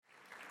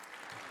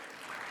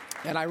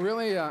And I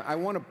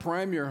want to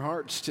prime your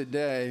hearts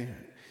today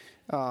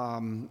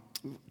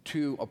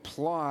to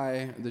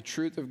apply the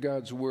truth of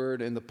God's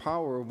Word and the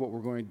power of what we're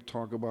going to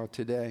talk about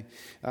today.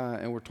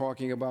 And we're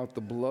talking about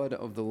the blood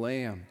of the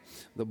Lamb.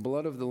 The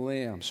blood of the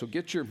Lamb. So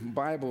get your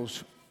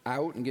Bibles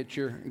out and get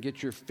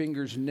your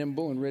fingers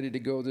nimble and ready to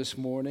go this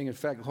morning. In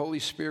fact, Holy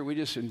Spirit, we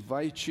just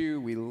invite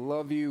you. We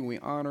love you. We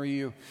honor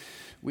you.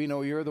 We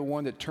know you're the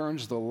one that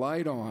turns the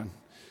light on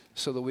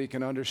so that we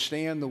can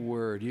understand the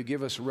Word. You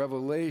give us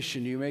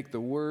revelation. You make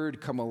the Word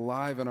come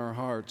alive in our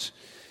hearts.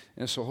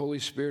 And so, Holy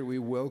Spirit, we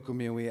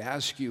welcome you. We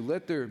ask you,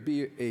 let there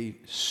be a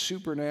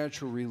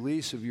supernatural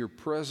release of your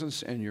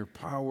presence and your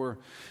power.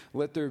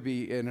 Let there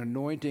be an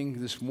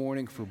anointing this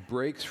morning for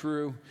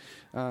breakthrough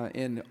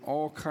in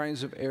all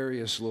kinds of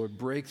areas, Lord.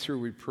 Breakthrough,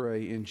 we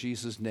pray, in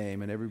Jesus'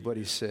 name. And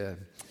everybody said,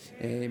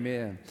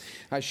 Amen.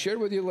 I shared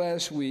with you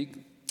last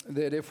week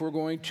that if we're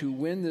going to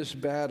win this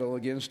battle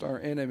against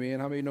our enemy,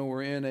 and how many know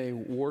we're in a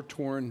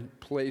war-torn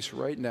place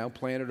right now?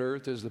 Planet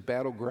Earth is the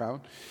battleground.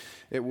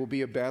 It will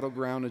be a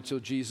battleground until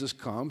Jesus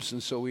comes,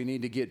 and so we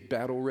need to get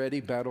battle-ready,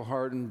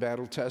 battle-hardened,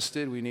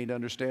 battle-tested. We need to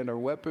understand our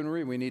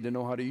weaponry. We need to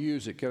know how to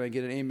use it. Can I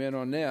get an amen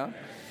on that?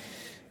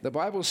 The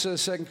Bible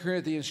says, 2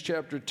 Corinthians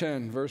chapter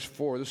 10, verse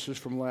 4. This is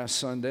from last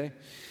Sunday.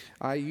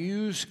 I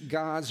use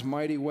God's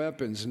mighty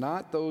weapons,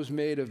 not those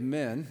made of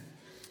men,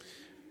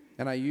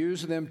 and I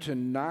use them to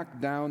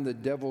knock down the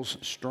devil's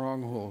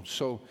strongholds.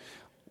 So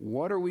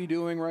what are we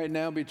doing right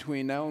now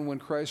between now and when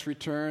Christ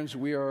returns?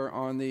 We are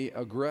on the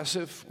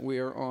aggressive. We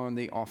are on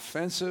the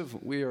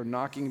offensive. We are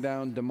knocking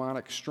down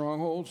demonic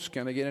strongholds.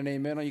 Can I get an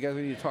amen? You guys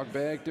need to talk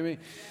back to me.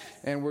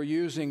 And we're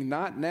using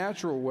not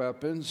natural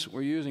weapons.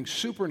 We're using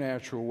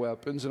supernatural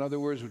weapons. In other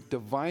words,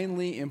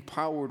 divinely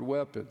empowered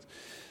weapons.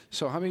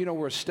 So how many of you know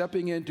we're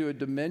stepping into a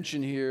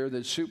dimension here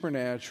that's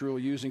supernatural,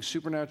 using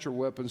supernatural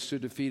weapons to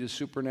defeat a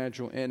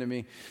supernatural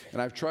enemy?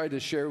 And I've tried to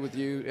share with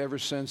you ever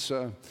since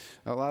a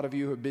lot of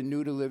you have been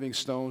new to Living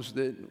Stones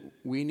that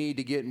we need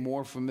to get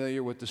more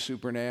familiar with the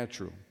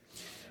supernatural.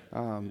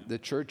 The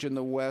church in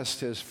the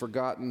West has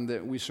forgotten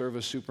that we serve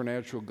a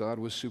supernatural God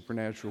with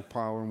supernatural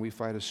power, and we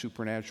fight a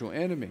supernatural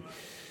enemy.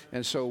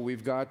 And so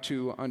we've got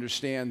to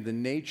understand the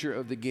nature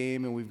of the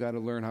game, and we've got to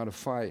learn how to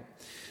fight.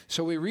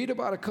 So we read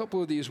about a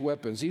couple of these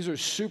weapons. These are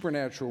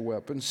supernatural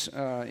weapons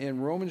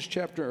in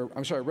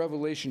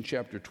Revelation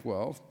chapter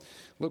 12.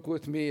 Look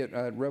with me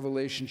at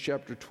Revelation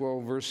chapter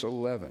 12, verse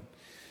 11.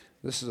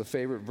 This is a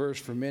favorite verse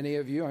for many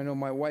of you. I know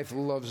my wife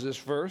loves this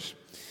verse.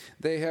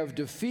 They have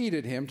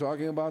defeated him,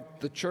 talking about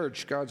the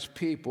church, God's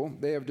people.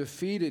 They have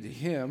defeated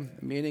him,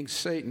 meaning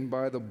Satan,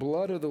 by the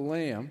blood of the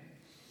Lamb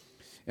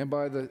and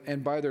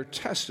by their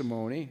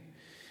testimony.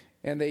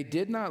 And they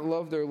did not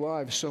love their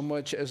lives so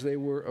much as they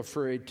were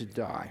afraid to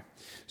die.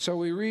 So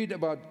we read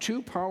about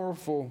two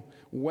powerful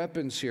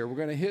weapons here. We're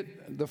going to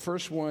hit the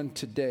first one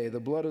today,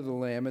 the blood of the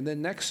Lamb. And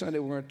then next Sunday,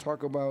 we're going to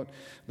talk about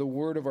the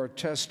word of our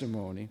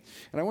testimony.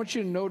 And I want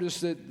you to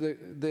notice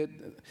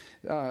that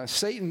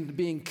Satan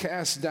being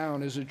cast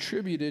down is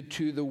attributed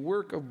to the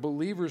work of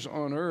believers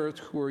on earth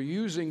who are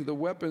using the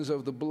weapons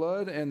of the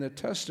blood and the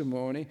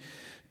testimony.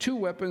 Two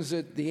weapons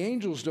that the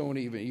angels don't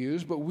even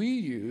use, but we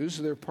use.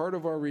 They're part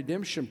of our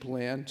redemption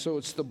plan. So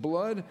it's the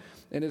blood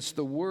and it's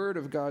the word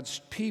of God's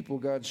people,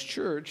 God's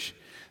church,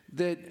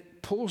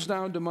 that pulls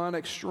down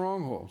demonic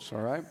strongholds,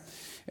 all right?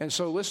 And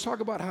so let's talk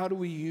about how do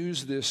we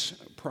use this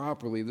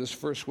properly, this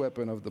first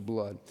weapon of the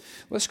blood.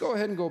 Let's go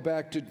ahead and go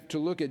back to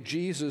look at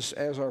Jesus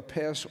as our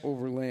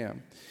Passover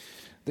lamb.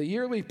 The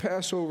yearly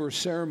Passover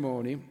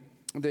ceremony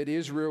that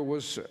Israel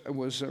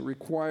was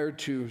required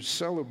to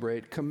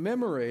celebrate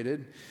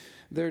commemorated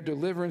their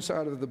deliverance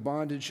out of the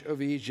bondage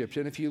of Egypt.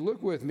 And if you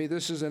look with me,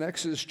 this is in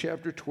Exodus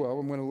chapter 12.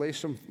 I'm going to lay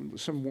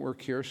some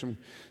work here, some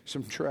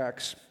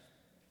tracks.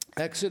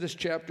 Exodus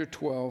chapter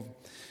 12,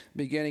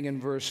 beginning in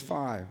verse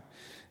 5.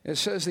 It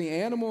says, the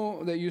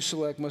animal that you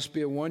select must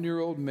be a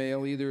 1-year-old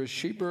male, either a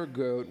sheep or a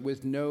goat,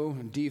 with no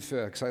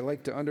defects. I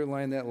like to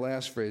underline that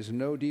last phrase,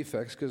 no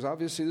defects, because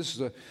obviously this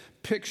is a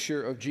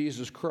picture of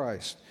Jesus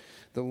Christ,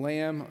 the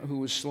Lamb who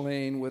was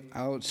slain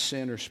without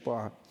sin or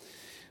spot.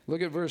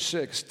 Look at verse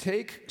 6.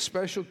 Take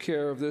special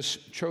care of this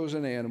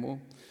chosen animal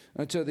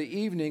until the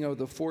evening of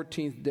the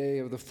 14th day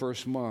of the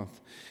first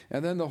month.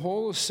 And then the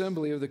whole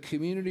assembly of the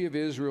community of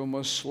Israel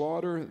must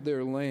slaughter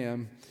their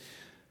lamb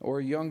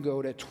or young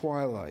goat at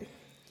twilight.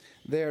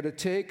 They are to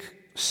take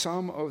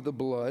some of the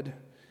blood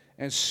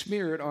and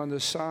smear it on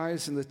the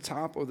sides and the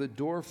top of the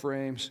door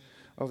frames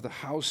of the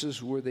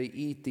houses where they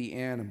eat the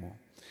animal.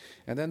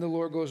 And then the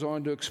Lord goes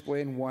on to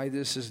explain why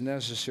this is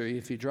necessary.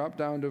 If you drop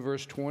down to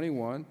verse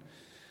 21,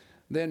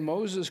 then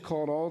Moses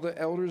called all the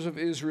elders of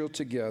Israel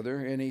together,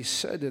 and he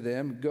said to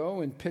them,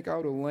 go and pick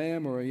out a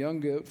lamb or a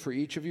young goat for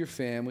each of your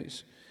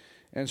families,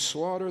 and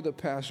slaughter the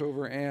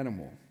Passover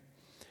animal.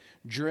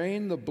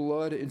 Drain the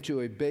blood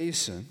into a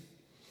basin,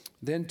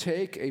 then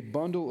take a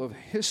bundle of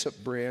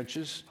hyssop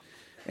branches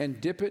and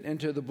dip it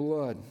into the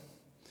blood.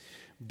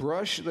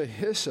 Brush the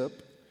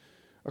hyssop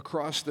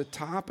across the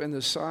top and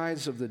the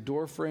sides of the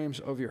door frames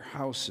of your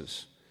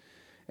houses.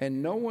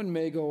 and no one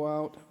may go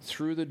out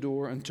through the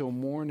door until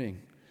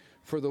morning.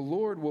 For the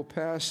Lord will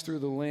pass through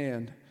the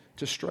land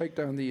to strike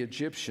down the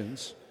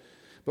Egyptians.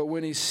 But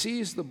when he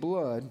sees the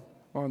blood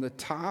on the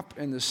top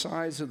and the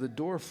sides of the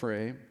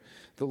doorframe,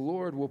 the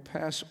Lord will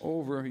pass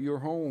over your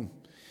home.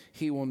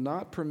 He will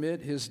not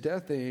permit his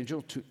death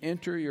angel to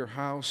enter your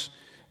house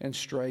and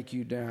strike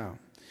you down.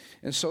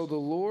 And so the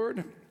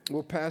Lord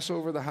will pass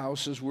over the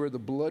houses where the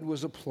blood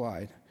was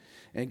applied.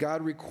 And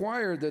God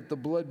required that the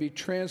blood be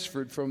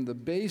transferred from the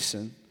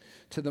basin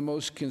to the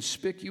most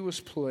conspicuous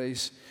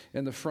place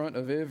in the front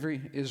of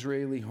every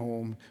Israeli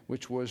home,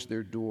 which was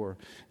their door.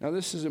 Now,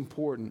 this is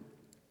important.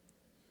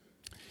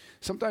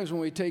 Sometimes when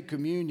we take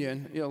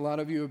communion, a lot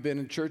of you have been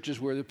in churches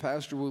where the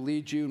pastor will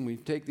lead you and we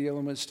take the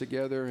elements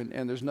together,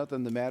 and there's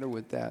nothing the matter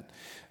with that.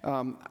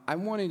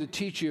 I'm wanting to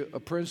teach you a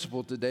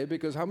principle today,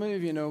 because how many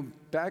of you know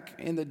back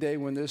in the day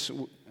when this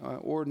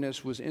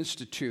ordinance was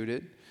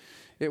instituted,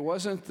 it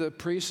wasn't the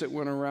priest that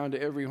went around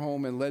to every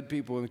home and led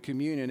people in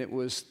communion. It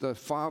was the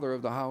father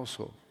of the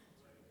household.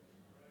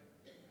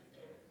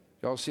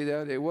 Y'all see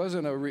that? It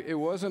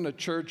wasn't a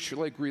church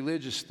like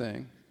religious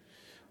thing.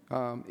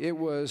 It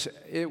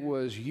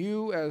was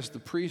you as the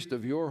priest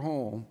of your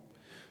home.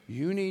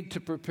 You need to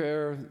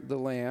prepare the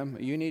lamb.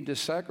 You need to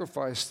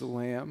sacrifice the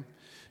lamb.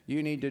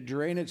 You need to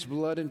drain its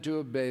blood into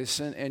a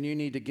basin, and you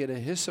need to get a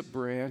hyssop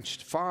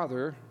branch,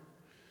 father,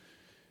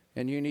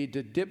 and you need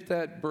to dip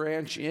that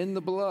branch in the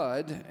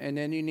blood, and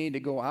then you need to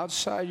go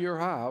outside your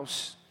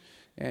house,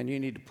 and you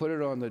need to put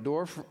it on the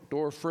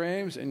door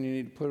frames, and you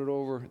need to put it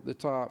over the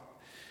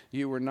top.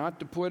 You were not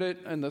to put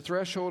it in the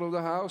threshold of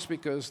the house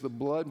because the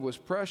blood was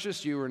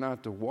precious. You were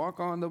not to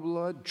walk on the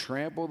blood,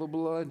 trample the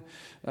blood,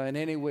 in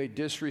any way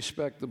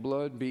disrespect the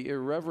blood, be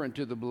irreverent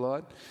to the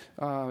blood.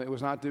 It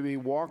was not to be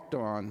walked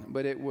on,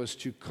 but it was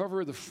to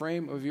cover the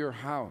frame of your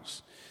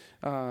house.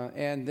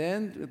 And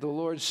then the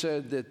Lord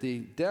said that the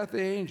death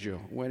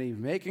angel, when he's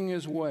making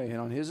his way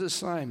and on his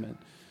assignment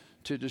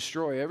to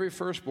destroy every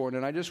firstborn,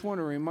 and I just want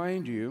to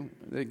remind you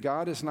that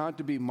God is not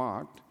to be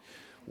mocked.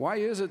 Why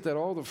is it that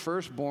all the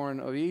firstborn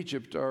of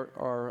Egypt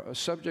are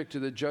subject to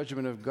the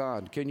judgment of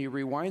God? Can you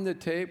rewind the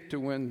tape to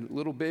when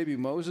little baby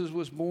Moses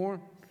was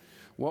born?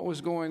 What was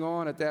going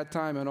on at that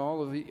time in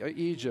all of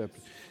Egypt?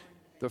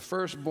 The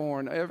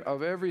firstborn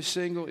of every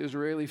single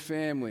Israeli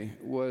family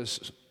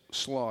was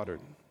slaughtered.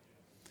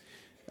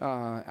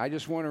 I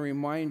just want to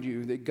remind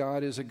you that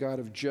God is a God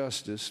of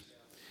justice.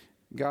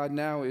 God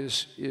now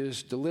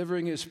is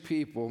delivering his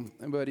people,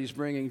 but he's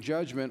bringing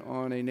judgment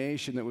on a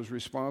nation that was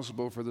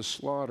responsible for the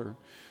slaughter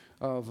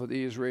of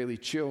the Israeli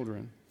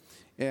children.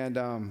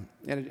 And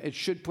it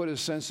should put a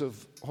sense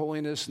of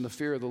holiness and the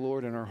fear of the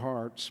Lord in our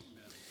hearts,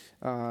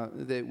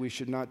 that we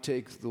should not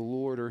take the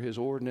Lord or his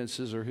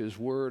ordinances or his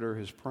word or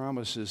his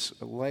promises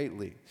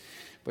lightly.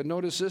 But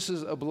notice this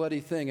is a bloody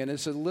thing, and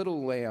it's a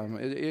little lamb.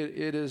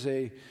 It is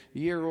a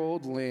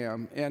year-old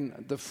lamb.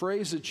 And the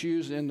phrase that's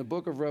used in the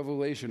book of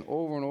Revelation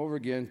over and over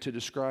again to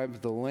describe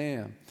the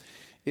lamb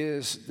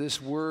is this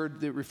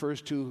word that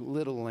refers to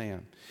little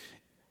lamb.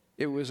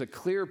 It was a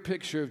clear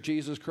picture of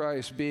Jesus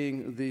Christ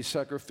being the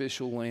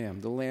sacrificial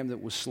lamb, the lamb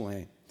that was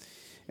slain.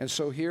 And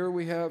so here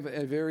we have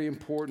a very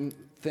important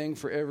thing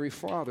for every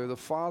father. The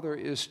father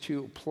is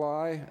to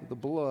apply the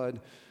blood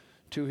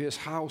to his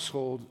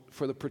household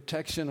for the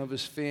protection of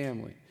his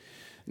family.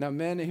 Now,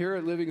 men here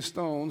at Living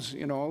Stones,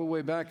 all the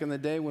way back in the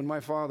day when my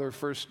father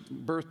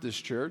first birthed this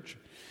church,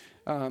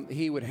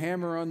 he would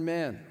hammer on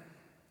men.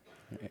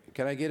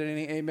 Can I get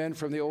any amen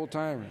from the old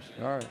timers?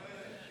 All right.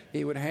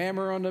 He would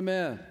hammer on the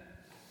men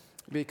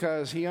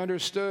because he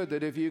understood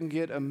that if you can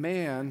get a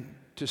man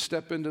to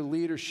step into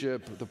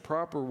leadership the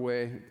proper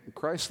way,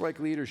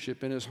 Christ-like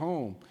leadership in his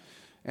home,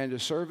 and to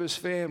serve his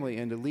family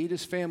and to lead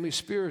his family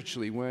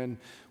spiritually, when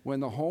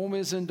the home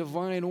is in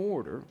divine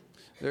order,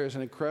 there's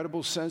an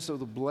incredible sense of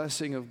the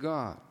blessing of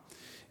God.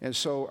 And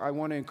so I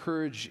want to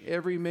encourage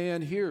every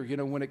man here,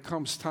 when it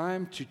comes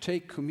time to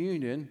take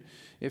communion,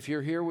 if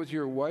you're here with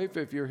your wife,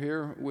 if you're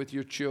here with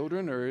your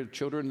children or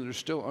children that are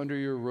still under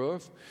your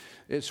roof,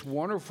 it's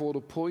wonderful to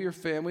pull your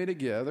family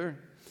together,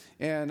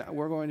 and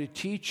we're going to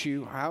teach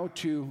you how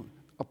to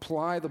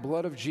apply the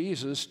blood of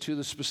Jesus to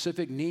the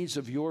specific needs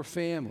of your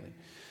family.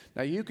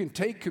 Now, you can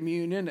take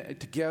communion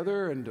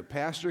together, and the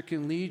pastor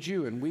can lead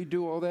you, and we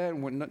do all that,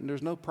 and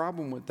there's no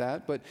problem with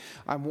that. But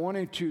I'm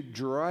wanting to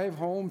drive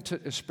home,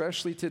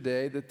 especially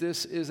today, that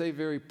this is a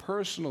very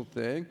personal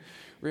thing.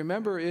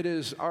 Remember, it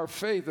is our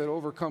faith that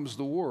overcomes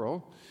the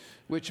world,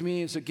 which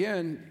means,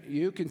 again,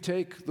 you can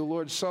take the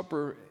Lord's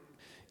Supper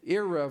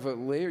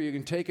irreverently, or you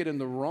can take it in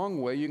the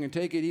wrong way. You can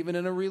take it even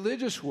in a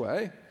religious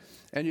way,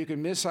 and you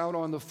can miss out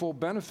on the full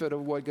benefit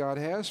of what God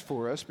has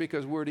for us,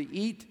 because we're to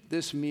eat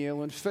this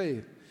meal in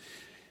faith.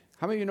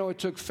 How many of you know it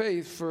took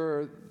faith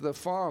for the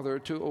father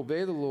to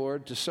obey the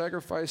Lord, to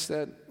sacrifice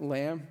that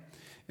lamb,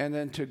 and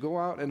then to go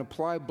out and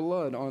apply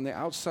blood on the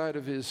outside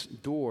of his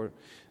door?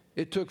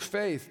 It took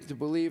faith to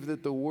believe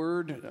that the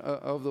word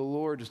of the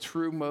Lord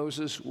through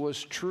Moses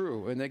was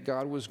true and that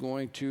God was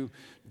going to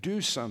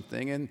do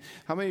something. And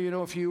how many of you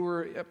know if you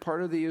were a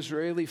part of the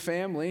Israeli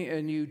family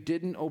and you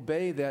didn't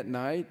obey that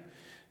night,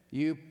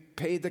 you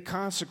paid the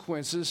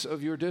consequences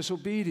of your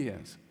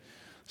disobedience?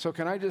 So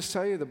can I just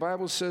tell you, the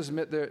Bible says in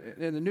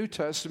the New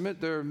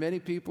Testament, there are many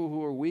people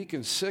who are weak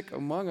and sick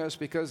among us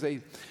because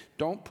they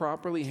don't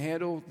properly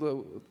handle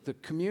the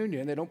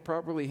communion. They don't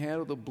properly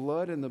handle the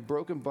blood and the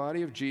broken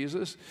body of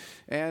Jesus.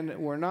 And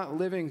we're not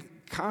living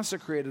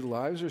consecrated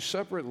lives or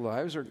separate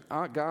lives or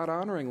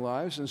God-honoring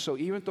lives. And so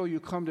even though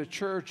you come to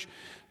church,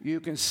 you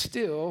can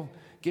still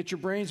get your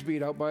brains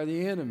beat out by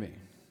the enemy.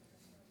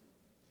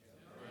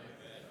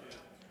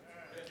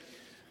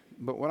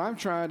 But what I'm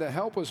trying to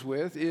help us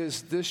with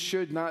is this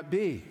should not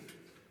be.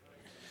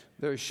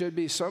 There should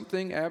be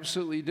something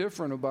absolutely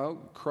different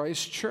about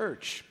Christ's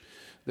church.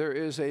 There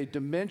is a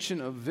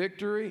dimension of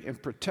victory and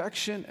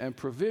protection and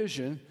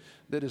provision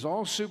that is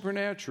all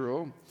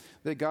supernatural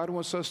that God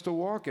wants us to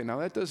walk in. Now,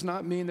 that does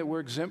not mean that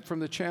we're exempt from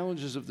the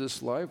challenges of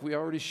this life. We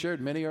already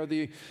shared many are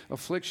the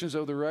afflictions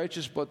of the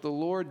righteous, but the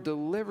Lord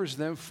delivers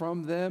them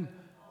from them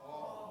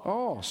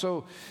all.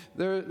 So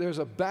there's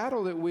a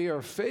battle that we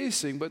are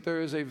facing, but there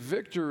is a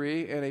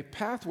victory and a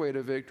pathway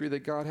to victory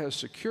that God has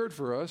secured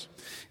for us.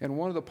 And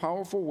one of the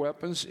powerful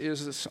weapons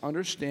is this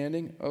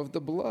understanding of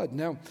the blood.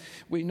 Now,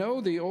 we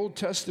know the Old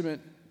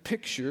Testament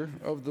picture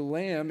of the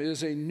Lamb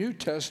is a New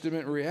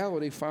Testament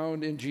reality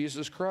found in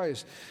Jesus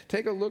Christ.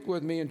 Take a look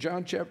with me in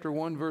John chapter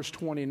 1, verse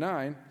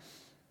 29.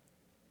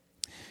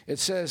 It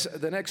says,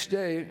 the next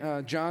day,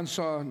 John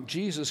saw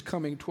Jesus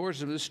coming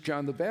towards him, this is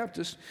John the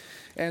Baptist,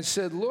 and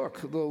said,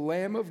 "Look, the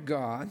Lamb of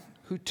God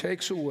who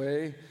takes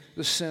away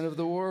the sin of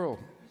the world,"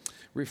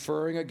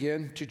 referring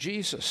again to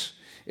Jesus.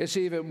 It's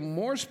even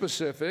more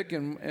specific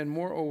and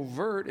more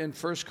overt in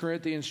 1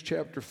 Corinthians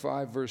chapter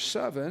 5, verse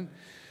 7,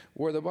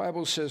 where the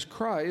Bible says,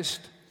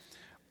 "Christ,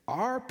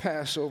 our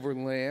Passover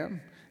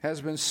lamb,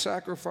 has been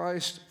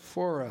sacrificed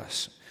for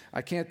us."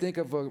 I can't think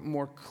of a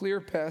more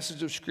clear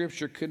passage of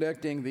Scripture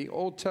connecting the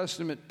Old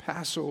Testament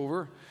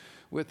Passover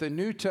with the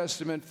New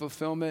Testament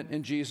fulfillment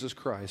in Jesus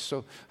Christ.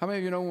 So how many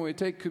of you know when we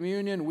take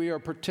communion, we are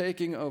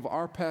partaking of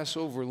our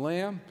Passover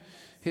lamb?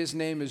 His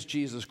name is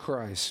Jesus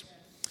Christ.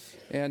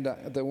 And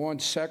the one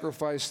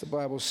sacrificed, the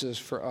Bible says,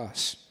 for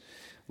us.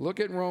 Look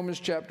at Romans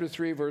chapter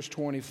 3, verse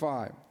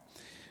 25.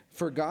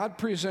 "For God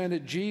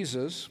presented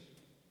Jesus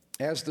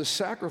as the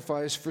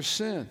sacrifice for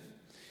sin.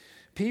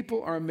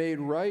 People are made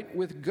right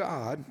with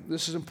God."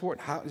 This is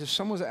important. If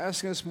someone's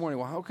asking this morning,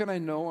 well, how can I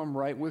know I'm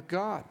right with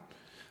God?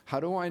 How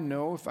do I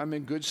know if I'm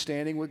in good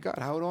standing with God?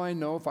 How do I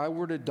know if I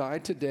were to die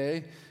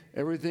today,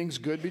 everything's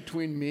good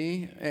between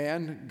me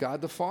and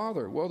God the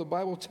Father? Well, the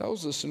Bible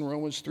tells us in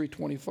Romans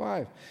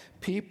 3:25,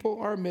 people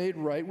are made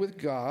right with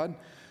God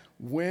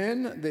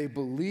when they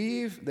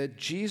believe that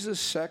Jesus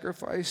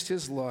sacrificed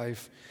his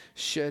life,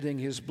 shedding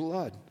his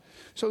blood.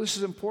 So this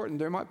is important.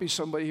 There might be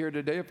somebody here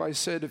today, if I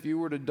said, if you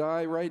were to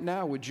die right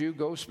now, would you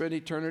go spend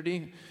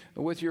eternity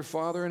with your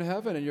Father in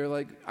heaven? And you're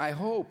like, I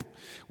hope.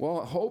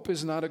 Well, hope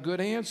is not a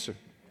good answer.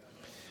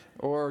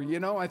 Or,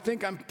 I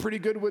think I'm pretty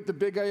good with the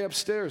big guy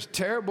upstairs.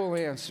 Terrible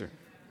answer.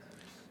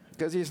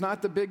 Because he's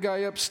not the big guy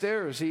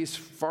upstairs. He's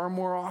far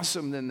more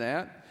awesome than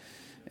that.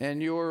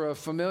 And your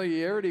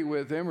familiarity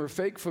with him or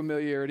fake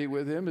familiarity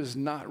with him is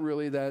not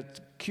really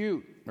that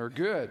cute or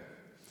good.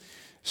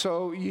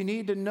 So you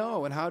need to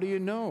know. And how do you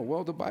know?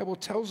 Well, the Bible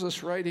tells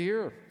us right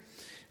here.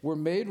 We're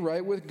made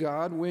right with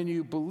God when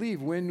you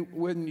believe,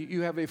 when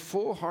you have a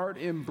full heart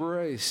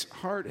embrace,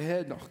 heart,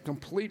 head,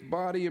 complete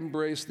body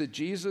embrace that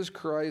Jesus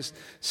Christ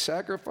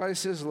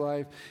sacrificed his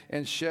life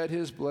and shed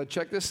his blood.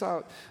 Check this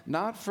out.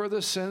 Not for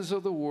the sins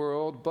of the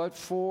world, but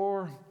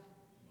for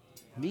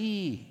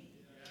me.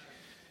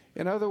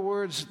 In other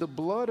words, the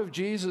blood of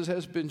Jesus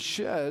has been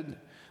shed,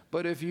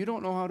 but if you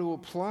don't know how to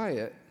apply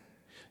it,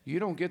 you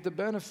don't get the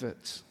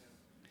benefits.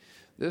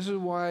 This is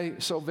why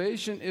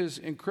salvation is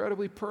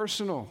incredibly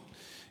personal.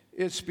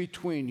 It's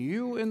between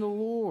you and the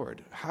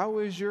Lord. How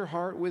is your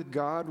heart with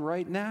God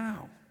right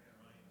now?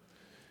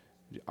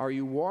 Are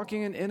you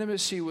walking in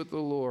intimacy with the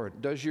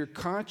Lord? Does your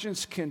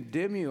conscience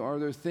condemn you? Are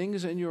there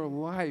things in your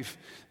life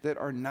that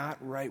are not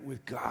right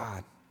with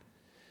God?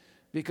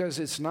 Because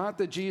it's not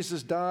that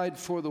Jesus died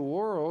for the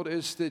world,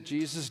 it's that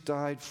Jesus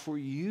died for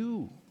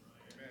you.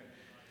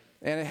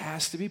 And it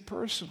has to be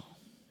personal,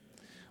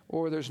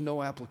 or there's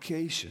no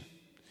application.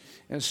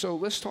 And so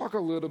let's talk a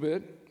little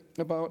bit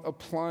about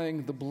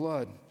applying the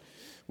blood.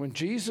 When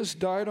Jesus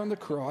died on the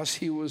cross,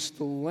 he was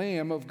the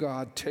Lamb of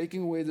God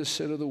taking away the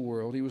sin of the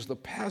world. He was the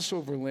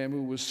Passover lamb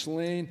who was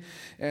slain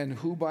and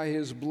who by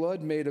his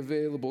blood made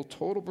available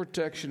total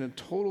protection and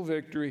total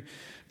victory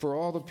for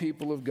all the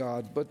people of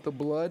God. But the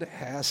blood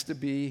has to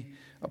be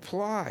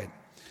applied.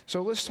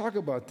 So let's talk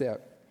about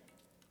that.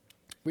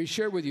 We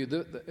shared with you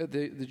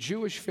the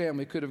Jewish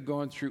family could have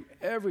gone through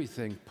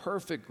everything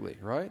perfectly,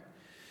 right?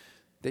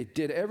 They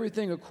did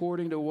everything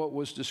according to what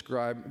was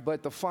described,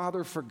 but the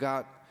father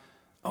forgot,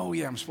 oh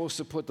yeah, I'm supposed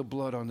to put the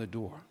blood on the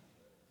door.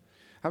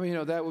 How many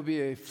know that would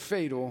be a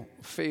fatal,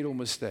 fatal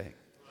mistake?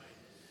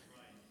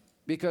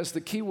 Because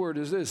the key word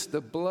is this: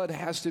 the blood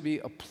has to be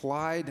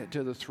applied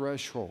to the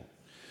threshold.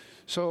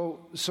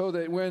 So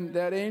that when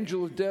that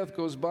angel of death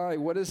goes by,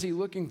 what is he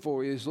looking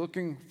for? He's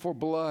looking for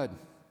blood.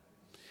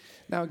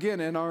 Now again,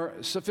 in our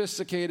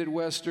sophisticated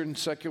Western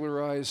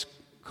secularized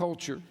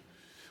culture,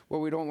 where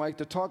we don't like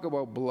to talk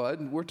about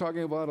blood, we're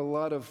talking about a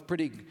lot of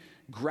pretty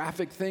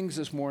graphic things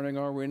this morning,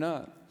 are we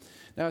not?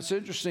 Now, it's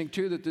interesting,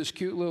 too, that this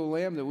cute little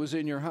lamb that was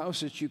in your house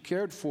that you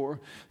cared for,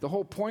 the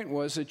whole point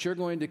was that you're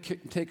going to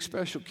take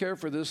special care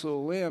for this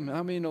little lamb.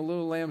 How many know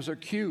little lambs are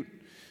cute?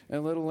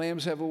 And little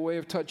lambs have a way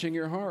of touching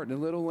your heart.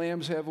 And little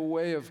lambs have a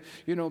way of,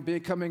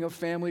 becoming a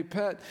family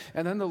pet.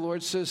 And then the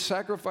Lord says,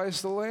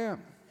 sacrifice the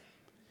lamb.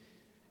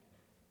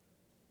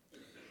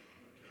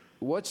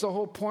 What's the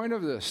whole point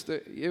of this?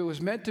 It was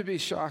meant to be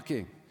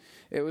shocking.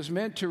 It was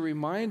meant to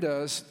remind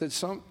us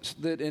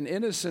that an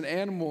innocent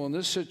animal in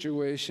this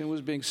situation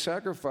was being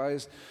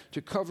sacrificed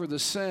to cover the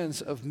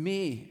sins of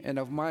me and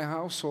of my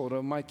household,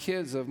 of my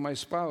kids, of my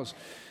spouse.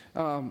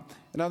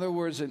 In other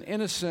words, an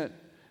innocent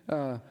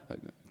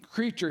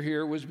creature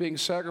here was being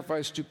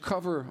sacrificed to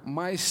cover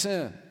my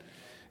sin.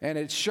 And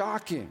it's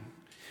shocking.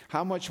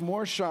 How much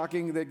more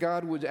shocking that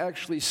God would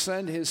actually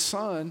send his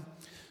son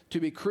to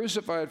be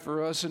crucified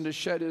for us and to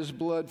shed his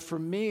blood for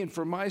me and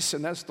for my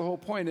sin. That's the whole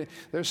point.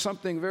 There's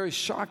something very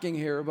shocking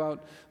here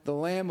about the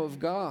Lamb of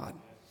God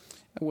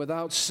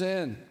without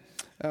sin.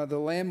 The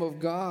Lamb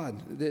of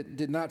God that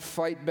did not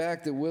fight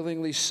back, that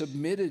willingly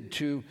submitted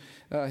to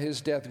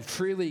his death,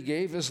 freely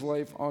gave his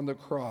life on the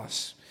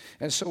cross.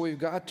 And so we've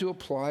got to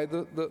apply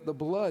the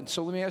blood.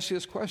 So let me ask you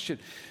this question.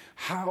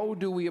 How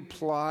do we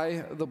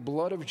apply the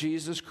blood of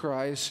Jesus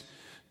Christ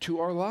to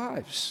our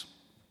lives?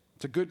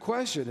 It's a good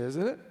question,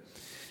 isn't it?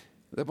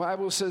 The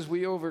Bible says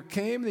we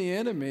overcame the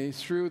enemy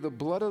through the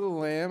blood of the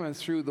Lamb and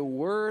through the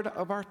word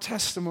of our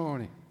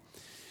testimony.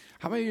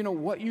 How many of you know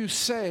what you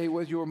say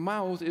with your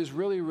mouth is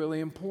really,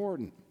 really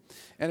important?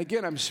 And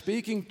again, I'm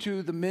speaking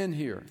to the men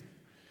here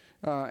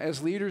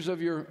as leaders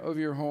of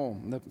your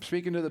home. I'm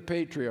speaking to the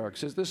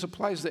patriarchs. This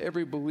applies to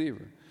every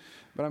believer,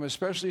 but I'm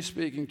especially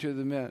speaking to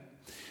the men.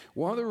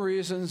 One of the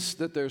reasons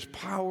that there's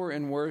power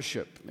in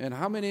worship, and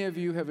how many of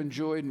you have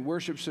enjoyed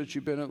worship since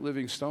you've been at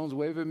Living Stones?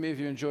 Wave at me if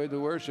you enjoyed the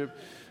worship.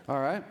 All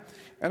right?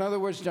 In other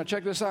words, now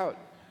check this out.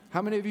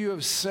 How many of you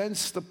have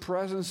sensed the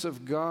presence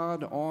of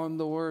God on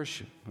the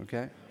worship?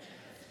 Okay?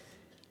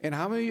 And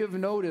how many of you have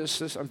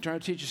noticed this? I'm trying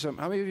to teach you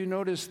something. How many of you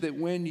noticed that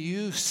when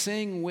you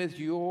sing with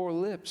your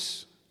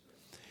lips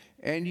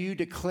and you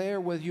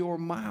declare with your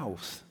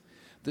mouth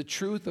the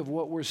truth of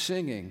what we're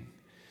singing,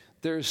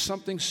 there's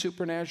something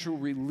supernatural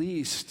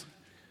released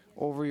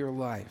over your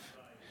life?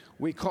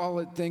 We call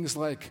it things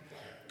like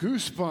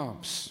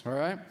goosebumps, all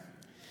right?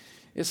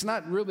 It's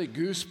not really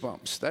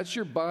goosebumps. That's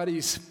your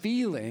body's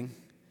feeling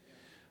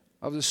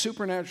of the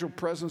supernatural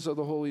presence of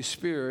the Holy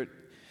Spirit,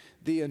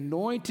 the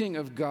anointing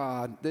of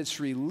God that's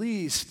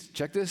released,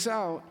 check this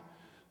out,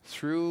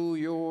 through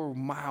your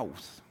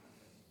mouth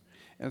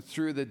and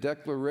through the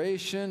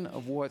declaration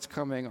of what's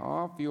coming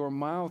off your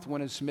mouth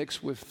when it's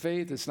mixed with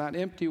faith. It's not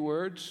empty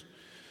words.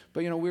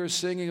 But, we were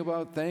singing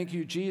about thank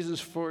you, Jesus,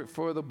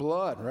 for the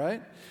blood,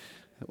 right?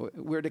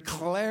 We're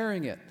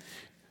declaring it.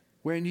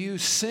 When you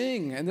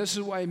sing, and this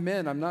is why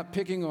men, I'm not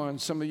picking on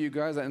some of you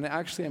guys, and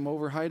actually I'm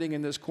over hiding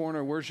in this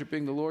corner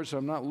worshiping the Lord, so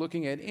I'm not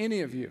looking at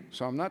any of you.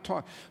 So I'm not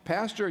talking,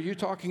 Pastor, are you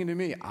talking to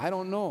me? I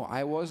don't know.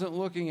 I wasn't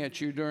looking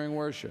at you during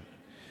worship.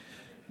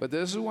 But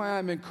this is why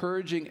I'm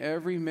encouraging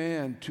every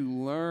man to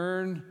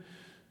learn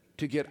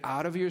to get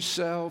out of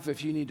yourself.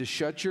 If you need to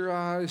shut your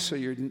eyes so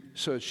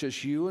it's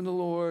just you and the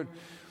Lord,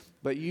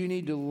 but you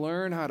need to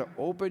learn how to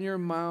open your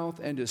mouth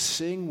and to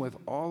sing with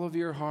all of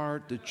your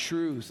heart the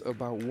truth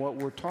about what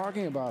we're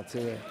talking about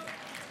today.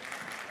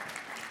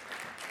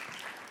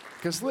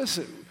 Because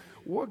listen,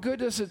 what good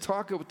does it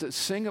to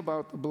sing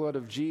about the blood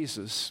of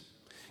Jesus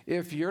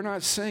if you're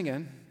not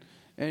singing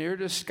and you're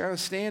just kind of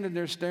standing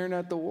there staring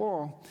at the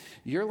wall?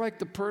 You're like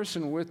the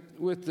person with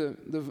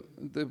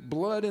the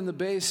blood in the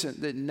basin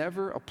that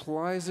never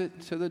applies it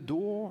to the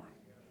door.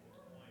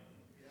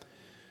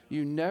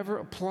 You never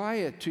apply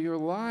it to your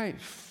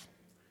life.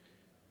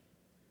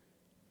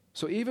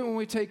 So even when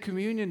we take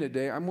communion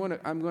today, I'm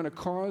going to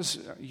cause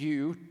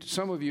you,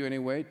 some of you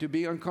anyway, to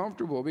be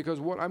uncomfortable, because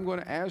what I'm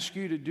going to ask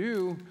you to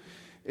do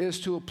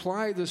is to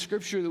apply the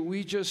scripture that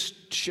we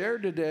just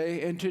shared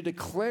today and to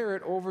declare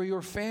it over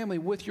your family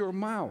with your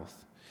mouth.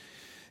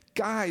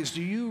 Guys,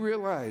 do you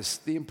realize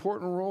the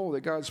important role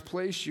that God's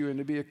placed you in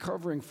to be a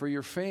covering for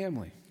your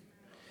family?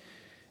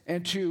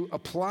 And to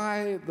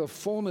apply the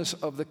fullness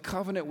of the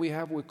covenant we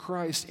have with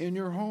Christ in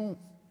your home.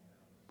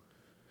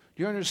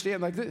 Do you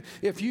understand? Like this,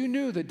 if you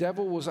knew the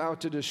devil was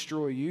out to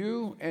destroy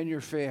you and your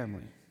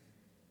family,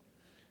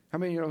 how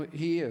many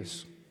he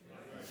is?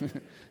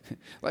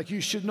 Like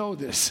you should know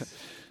this.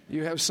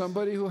 You have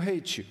somebody who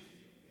hates you.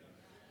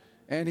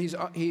 And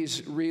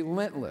he's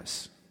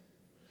relentless.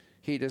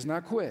 He does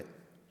not quit.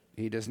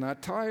 He does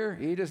not tire.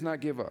 He does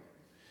not give up.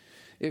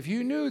 If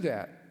you knew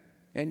that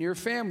and your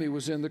family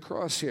was in the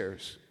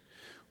crosshairs,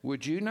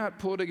 Would you not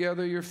pull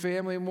together your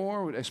family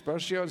more,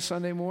 especially on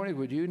Sunday morning?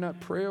 Would you not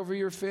pray over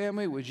your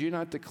family? Would you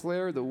not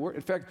declare the word?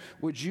 In fact,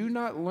 would you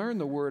not learn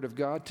the word of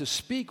God to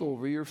speak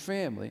over your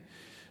family,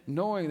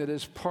 knowing that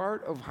as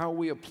part of how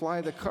we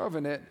apply the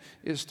covenant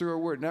is through our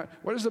word? Now,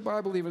 what does the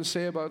Bible even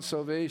say about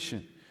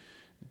salvation?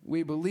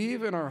 We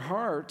believe in our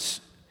hearts,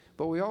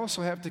 but we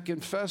also have to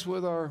confess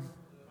with our...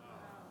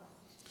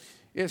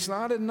 It's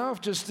not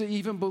enough just to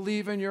even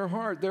believe in your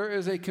heart. There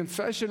is a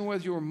confession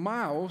with your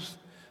mouth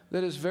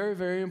that is very,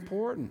 very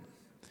important.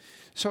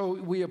 So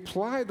we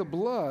apply the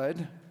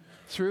blood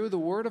through the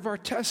word of our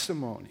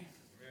testimony.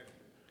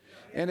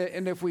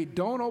 And if we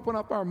don't open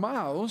up our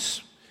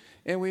mouths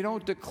and we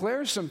don't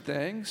declare some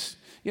things,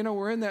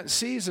 we're in that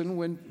season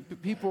when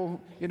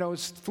people,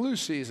 it's flu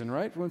season,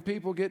 right? When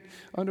people get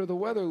under the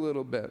weather a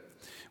little bit.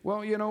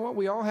 Well, you know what?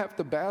 We all have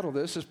to battle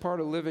this as part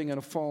of living in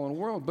a fallen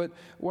world. But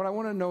what I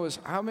want to know is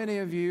how many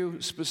of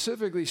you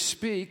specifically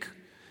speak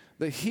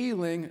the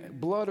healing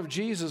blood of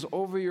Jesus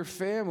over your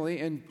family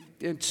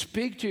and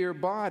speak to your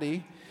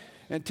body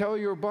and tell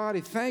your body,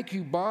 thank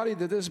you, body,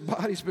 that this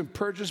body's been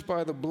purchased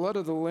by the blood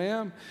of the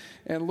Lamb.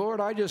 And Lord,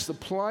 I just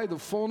apply the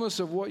fullness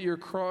of what your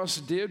cross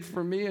did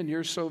for me and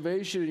your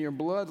salvation and your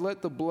blood.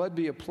 Let the blood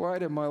be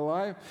applied in my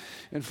life.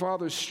 And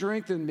Father,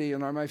 strengthen me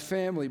and my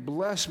family.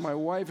 Bless my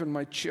wife and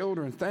my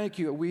children. Thank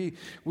you.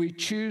 We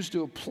choose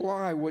to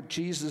apply what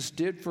Jesus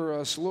did for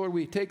us. Lord,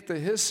 we take the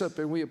hyssop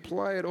and we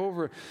apply it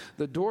over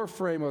the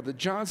doorframe of the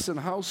Johnson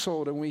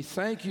household. And we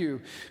thank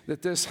you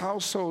that this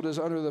household is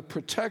under the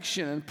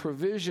protection and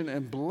provision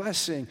and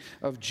blessing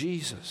of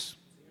Jesus.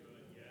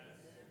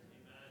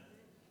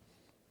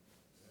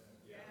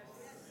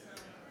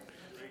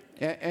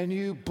 And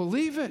you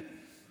believe it,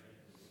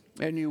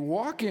 and you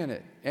walk in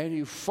it, and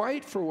you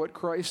fight for what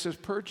Christ has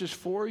purchased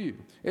for you.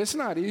 It's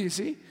not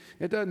easy.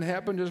 It doesn't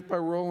happen just by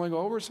rolling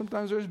over.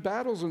 Sometimes there's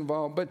battles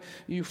involved, but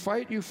you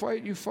fight,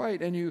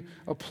 and you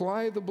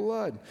apply the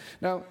blood.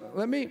 Now,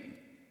 let me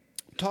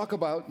talk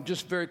about,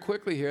 just very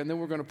quickly here, and then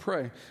we're going to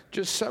pray,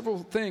 just several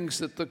things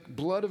that the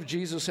blood of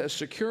Jesus has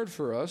secured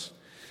for us,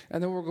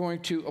 and then we're going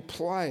to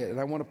apply it, and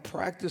I want to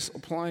practice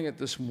applying it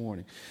this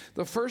morning.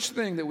 The first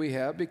thing that we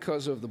have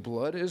because of the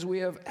blood is we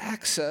have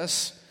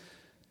access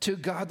to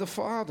God the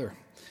Father.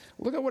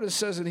 Look at what it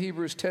says in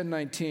Hebrews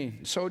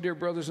 10:19. So, dear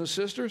brothers and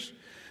sisters,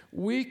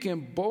 we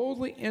can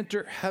boldly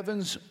enter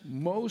heaven's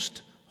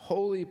most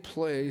holy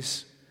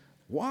place.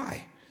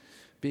 Why?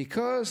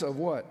 Because of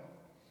what?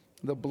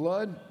 The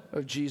blood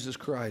of Jesus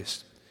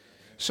Christ.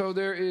 So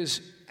there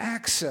is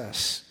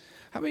access.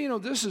 I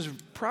mean, this is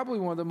probably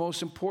one of the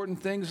most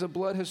important things the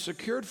blood has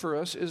secured for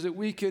us, is that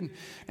we can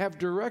have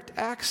direct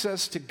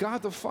access to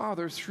God the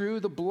Father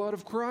through the blood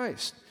of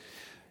Christ.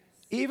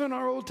 Even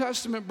our Old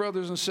Testament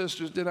brothers and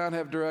sisters did not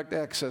have direct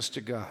access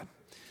to God.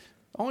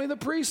 Only the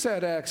priests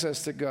had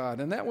access to God,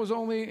 and that was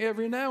only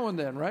every now and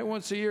then, right?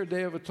 Once a year,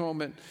 Day of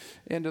Atonement,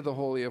 into the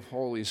Holy of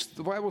Holies.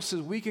 The Bible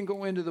says we can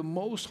go into the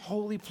most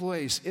holy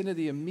place, into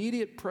the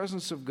immediate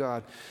presence of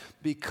God,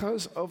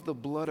 because of the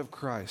blood of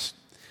Christ.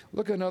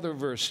 Look at another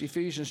verse,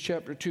 Ephesians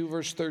chapter 2,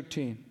 verse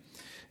 13.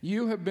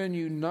 You have been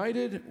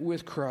united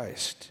with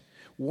Christ.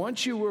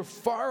 Once you were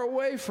far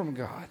away from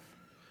God,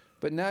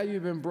 but now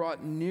you've been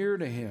brought near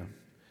to him.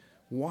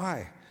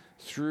 Why?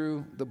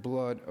 Through the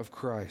blood of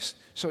Christ.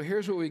 So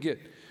here's what we get.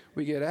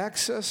 We get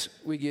access,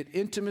 we get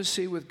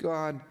intimacy with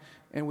God,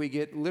 and we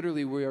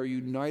are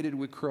united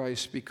with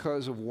Christ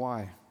because of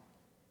why?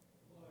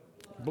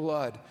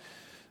 Blood.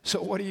 So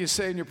what do you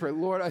say in your prayer?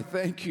 Lord, I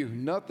thank you.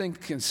 Nothing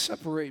can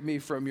separate me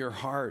from your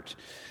heart.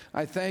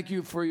 I thank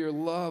you for your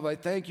love. I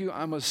thank you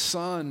I'm a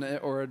son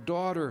or a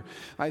daughter.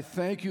 I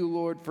thank you,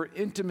 Lord, for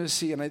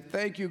intimacy. And I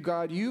thank you,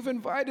 God, you've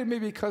invited me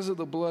because of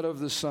the blood of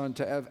the Son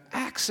to have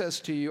access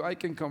to you. I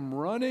can come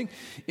running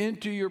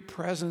into your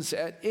presence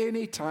at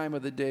any time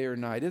of the day or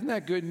night. Isn't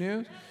that good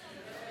news?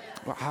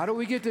 Well, how do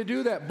we get to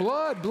do that?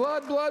 Blood,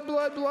 blood, blood,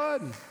 blood,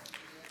 blood.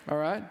 All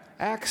right?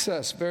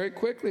 Access. Very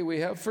quickly,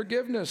 we have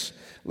forgiveness.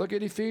 Look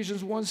at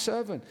Ephesians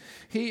 1:7.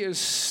 He is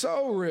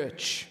so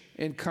rich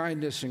in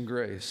kindness and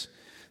grace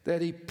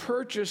that he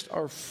purchased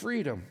our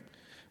freedom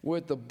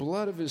with the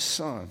blood of his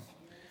Son,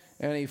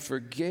 and he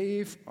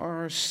forgave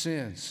our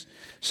sins.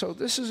 So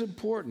this is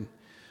important.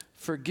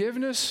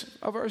 Forgiveness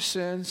of our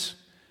sins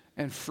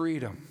and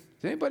freedom.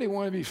 Does anybody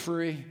want to be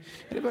free?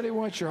 Anybody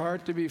want your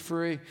heart to be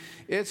free?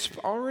 It's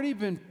already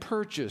been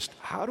purchased.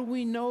 How do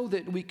we know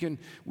that we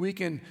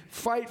can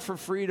fight for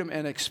freedom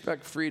and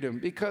expect freedom?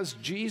 Because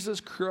Jesus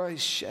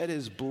Christ shed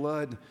his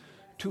blood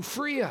to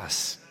free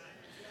us.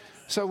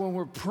 So when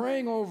we're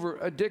praying over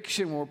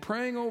addiction, we're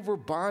praying over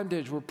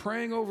bondage, we're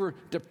praying over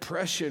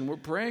depression, we're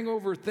praying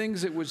over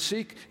things that would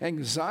seek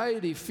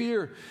anxiety,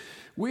 fear,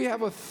 we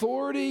have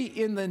authority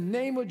in the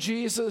name of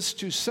Jesus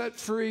to set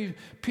free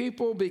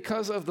people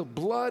because of the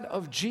blood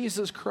of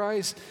Jesus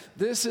Christ.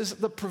 This is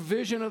the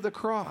provision of the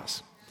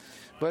cross.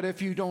 But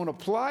if you don't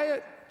apply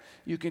it,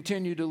 you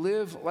continue to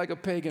live like a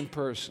pagan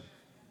person.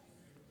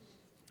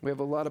 We have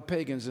a lot of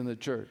pagans in the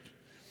church.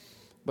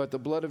 But the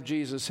blood of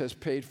Jesus has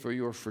paid for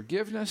your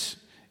forgiveness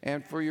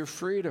and for your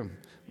freedom.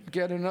 Look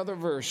at another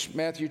verse,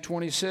 Matthew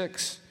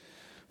 26.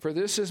 For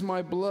this is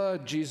my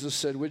blood, Jesus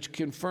said, which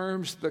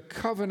confirms the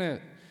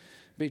covenant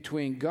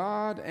between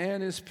God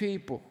and his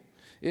people.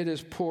 It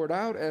is poured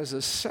out as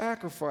a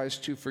sacrifice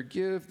to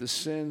forgive the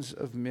sins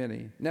of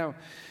many. Now,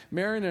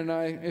 Marion and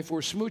I, if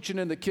we're smooching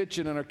in the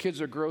kitchen and our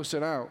kids are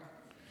grossing out,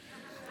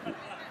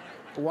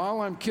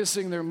 while I'm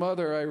kissing their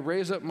mother, I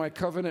raise up my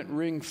covenant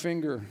ring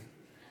finger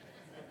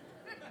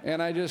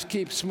and I just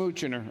keep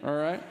smooching her, all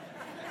right?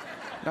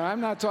 Now,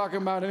 I'm not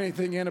talking about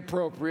anything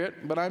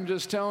inappropriate, but I'm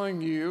just telling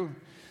you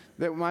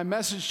that my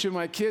message to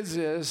my kids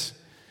is,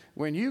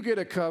 when you get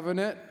a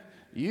covenant,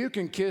 you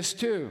can kiss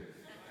too.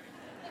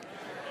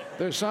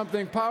 There's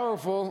something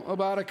powerful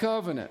about a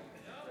covenant.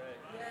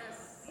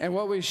 And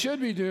what we should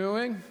be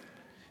doing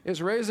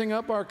is raising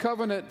up our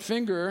covenant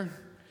finger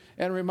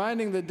and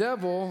reminding the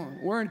devil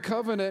we're in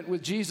covenant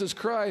with Jesus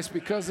Christ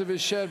because of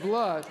his shed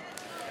blood.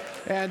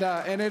 And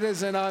it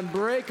is an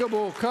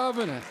unbreakable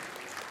covenant.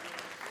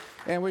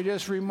 And we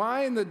just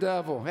remind the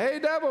devil, hey,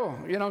 devil.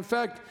 In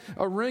fact,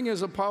 a ring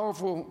is a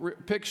powerful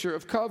picture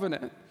of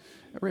covenant.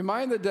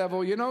 Remind the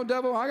devil,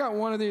 devil, I got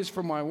one of these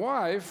for my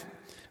wife,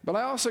 but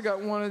I also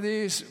got one of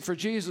these for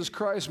Jesus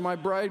Christ, my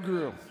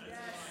bridegroom.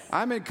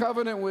 I'm in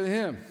covenant with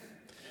him.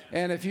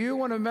 And if you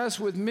want to mess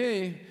with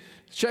me,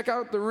 check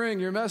out the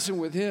ring. You're messing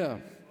with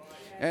him.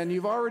 And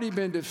you've already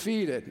been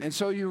defeated. And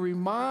so you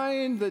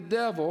remind the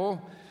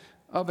devil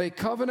of a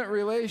covenant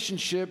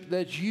relationship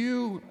that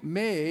you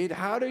made.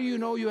 How do you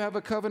know you have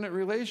a covenant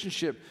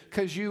relationship?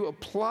 Because you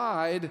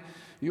applied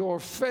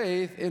your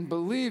faith in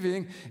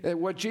believing that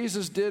what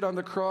Jesus did on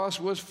the cross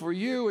was for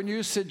you, and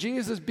you said,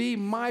 Jesus, be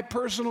my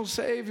personal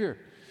Savior.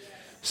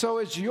 So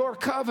it's your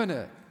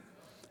covenant.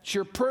 It's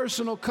your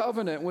personal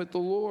covenant with the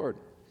Lord.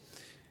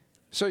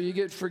 So you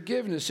get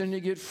forgiveness and you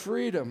get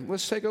freedom.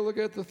 Let's take a look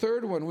at the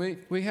third one.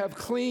 We have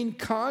clean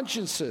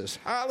consciences.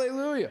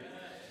 Hallelujah.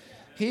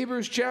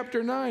 Hebrews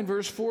chapter 9,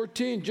 verse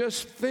 14.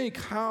 Just think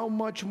how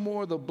much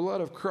more the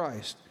blood of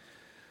Christ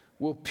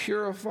will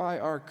purify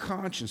our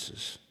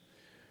consciences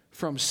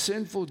from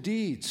sinful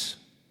deeds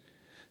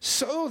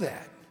so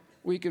that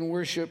we can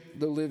worship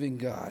the living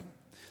God.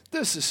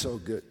 This is so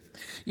good.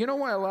 You know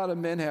why a lot of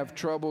men have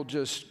trouble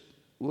just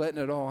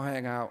letting it all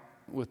hang out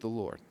with the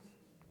Lord?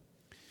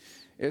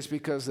 It's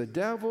because the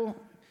devil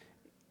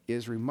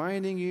is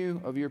reminding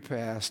you of your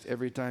past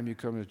every time you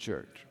come to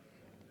church.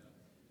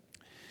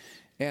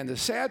 And the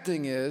sad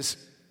thing is,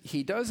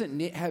 he doesn't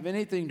have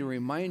anything to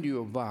remind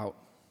you about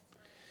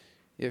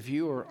if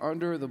you are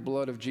under the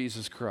blood of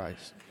Jesus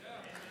Christ.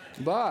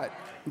 But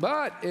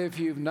if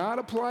you've not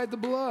applied the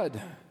blood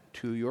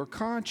to your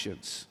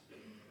conscience,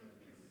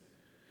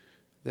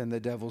 then the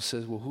devil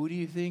says, well, who do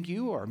you think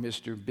you are,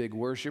 Mr. Big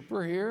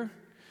Worshiper here?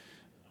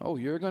 Oh,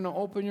 you're going to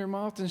open your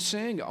mouth and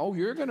sing. Oh,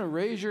 you're going to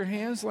raise your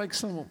hands like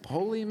some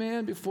holy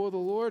man before the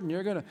Lord, and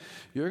you're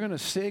going to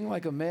sing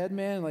like a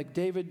madman, like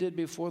David did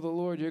before the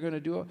Lord. You're going to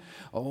do it.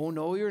 Oh,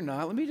 no, you're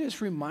not. Let me just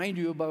remind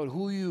you about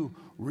who you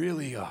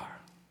really are.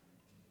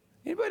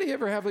 Anybody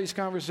ever have these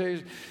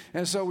conversations?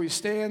 And so we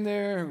stand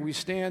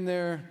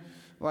there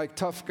like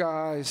tough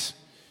guys,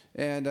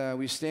 and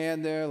we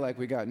stand there like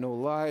we got no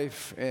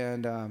life,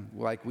 and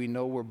like we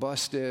know we're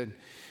busted,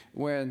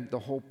 when the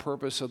whole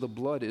purpose of the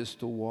blood is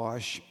to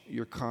wash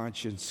your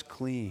conscience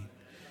clean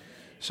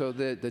so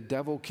that the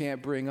devil can't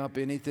bring up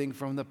anything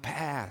from the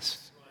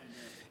past.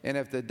 And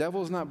if the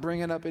devil's not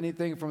bringing up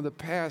anything from the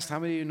past, how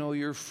many of you know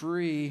you're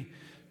free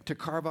to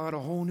carve out a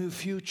whole new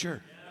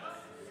future?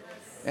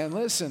 And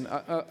listen,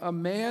 a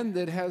man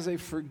that has a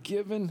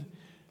forgiven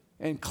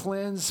and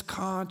cleansed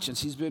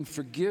conscience, he's been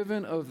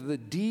forgiven of the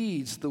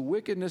deeds, the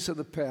wickedness of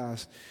the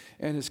past,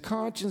 and his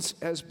conscience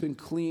has been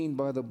cleaned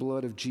by the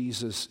blood of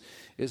Jesus,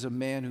 is a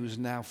man who's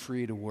now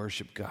free to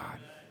worship God.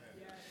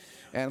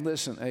 And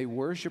listen, a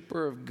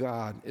worshiper of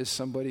God is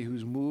somebody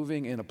who's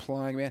moving and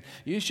applying. Man,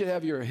 you should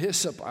have your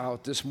hyssop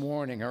out this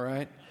morning, all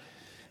right?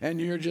 And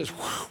you're just,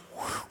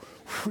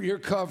 you're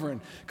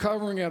covering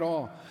it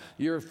all.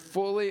 You're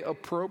fully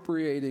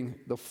appropriating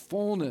the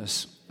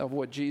fullness of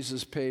what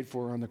Jesus paid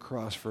for on the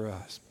cross for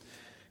us.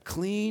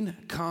 Clean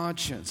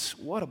conscience,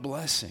 what a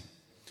blessing.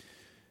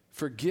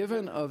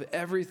 Forgiven of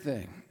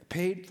everything,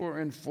 paid for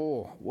in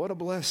full, what a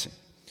blessing.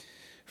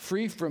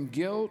 Free from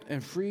guilt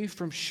and free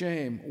from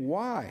shame.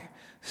 Why?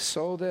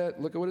 So that,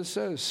 look at what it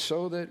says,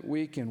 so that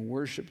we can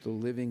worship the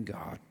living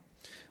God.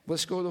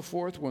 Let's go to the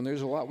fourth one.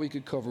 There's a lot we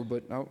could cover,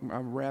 but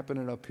I'm wrapping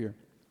it up here.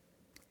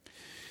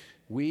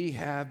 We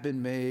have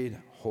been made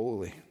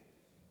holy.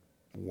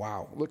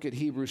 Wow. Look at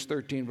Hebrews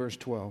 13, verse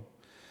 12.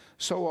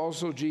 So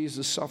also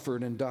Jesus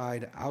suffered and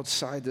died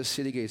outside the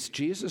city gates.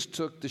 Jesus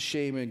took the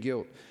shame and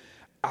guilt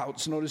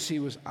out. Notice he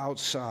was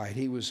outside.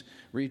 He was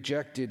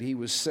rejected. He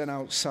was sent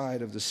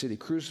outside of the city,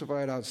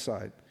 crucified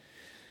outside,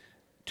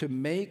 to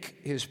make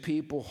his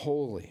people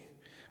holy.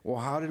 Well,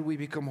 how did we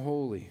become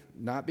holy?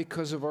 Not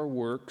because of our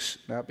works,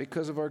 not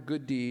because of our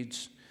good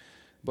deeds,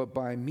 but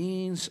by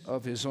means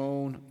of his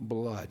own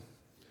blood.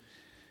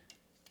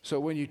 So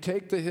when you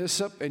take the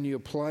hyssop and you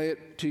apply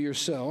it to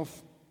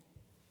yourself,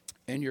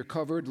 and you're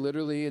covered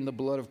literally in the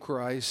blood of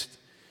Christ,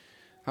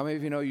 How many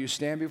of you know you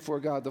stand before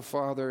God the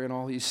Father and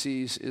all he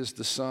sees is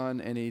the Son,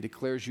 and he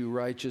declares you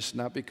righteous,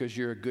 not because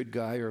you're a good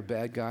guy or a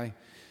bad guy.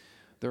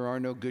 There are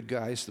no good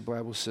guys, the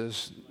Bible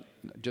says,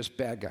 just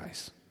bad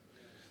guys.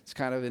 It's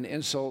kind of an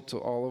insult to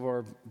all of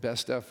our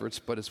best efforts,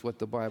 but it's what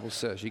the Bible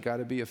says. You got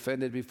to be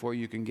offended before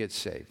you can get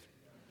saved.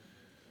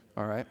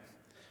 All right?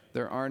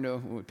 There are no,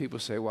 when people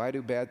say, why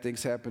do bad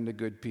things happen to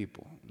good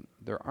people?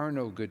 There are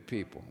no good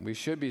people. We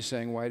should be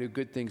saying, why do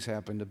good things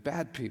happen to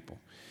bad people?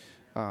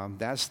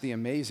 That's the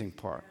amazing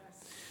part.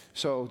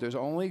 So there's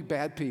only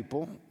bad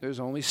people. There's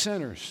only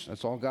sinners.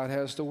 That's all God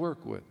has to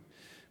work with.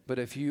 But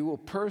if you will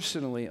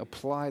personally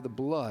apply the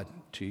blood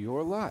to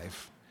your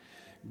life,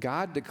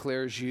 God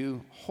declares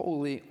you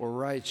holy or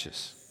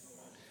righteous.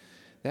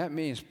 That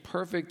means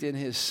perfect in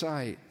his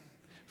sight,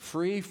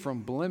 free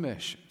from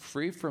blemish,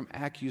 free from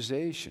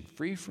accusation,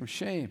 free from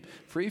shame,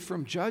 free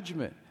from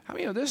judgment. I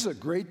mean, this is a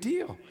great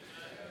deal.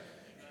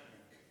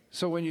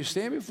 So when you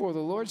stand before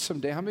the Lord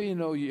someday, how many of you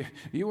know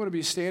you want to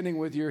be standing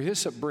with your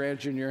hyssop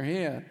branch in your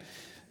hand?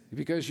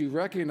 Because you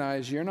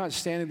recognize you're not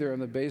standing there on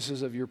the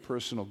basis of your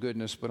personal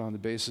goodness, but on the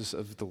basis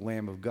of the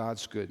Lamb of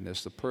God's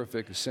goodness, the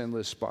perfect,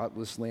 sinless,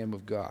 spotless Lamb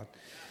of God.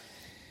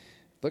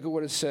 Look at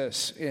what it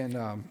says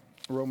in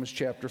Romans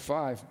chapter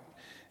 5.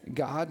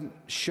 God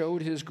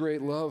showed his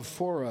great love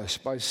for us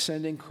by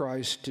sending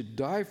Christ to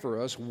die for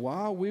us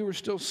while we were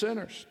still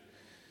sinners.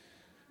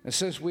 And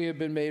since we have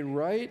been made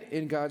right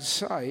in God's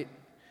sight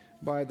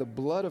by the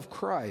blood of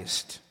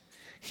Christ,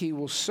 he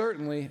will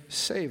certainly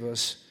save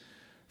us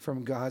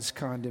from God's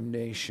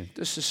condemnation.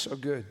 This is so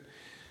good.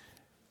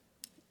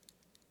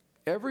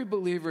 Every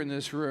believer in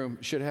this room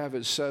should have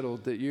it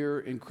settled that you're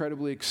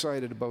incredibly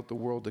excited about the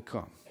world to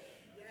come.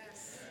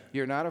 Yes.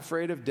 You're not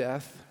afraid of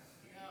death.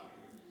 No.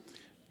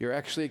 You're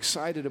actually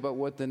excited about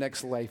what the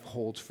next life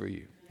holds for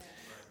you.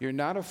 You're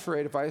not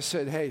afraid. If I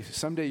said, hey,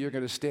 someday you're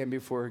going to stand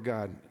before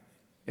God,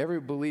 every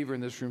believer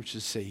in this room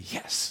should say,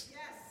 yes.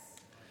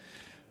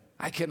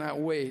 I cannot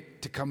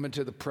wait to come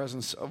into the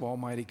presence of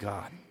Almighty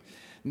God.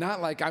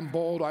 Not like I'm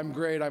bold, I'm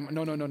great,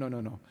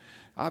 no.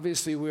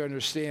 Obviously, we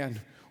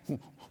understand.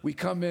 We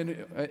come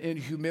in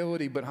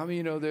humility, but how many of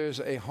you know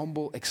there's a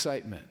humble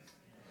excitement?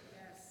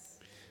 Yes.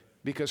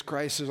 Because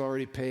Christ has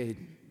already paid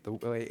the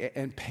way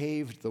and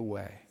paved the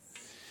way.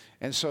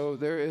 And so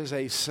there is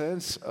a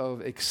sense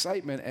of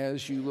excitement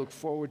as you look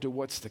forward to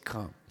what's to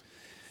come.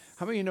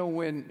 How many of you know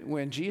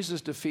when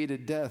Jesus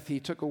defeated death, he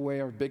took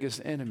away our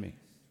biggest enemy?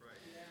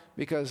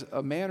 Because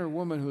a man or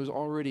woman who's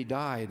already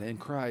died in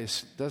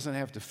Christ doesn't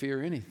have to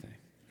fear anything.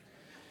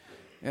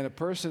 And a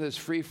person that's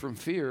free from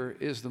fear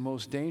is the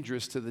most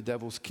dangerous to the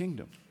devil's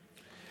kingdom.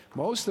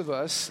 Most of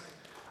us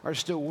are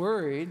still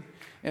worried.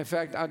 In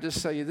fact, I'll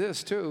just tell you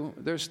this too.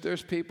 There's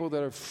people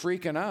that are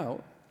freaking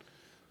out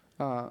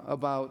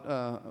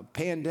about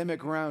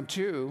pandemic round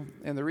 2.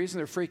 And the reason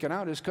they're freaking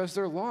out is because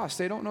they're lost.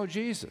 They don't know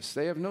Jesus.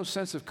 They have no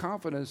sense of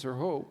confidence or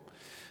hope.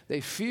 They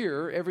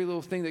fear every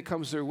little thing that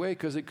comes their way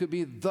because it could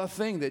be the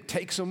thing that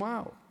takes them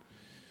out.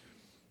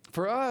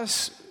 For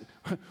us,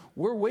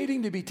 we're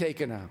waiting to be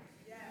taken out.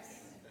 Yes.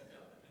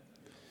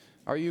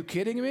 Are you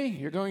kidding me?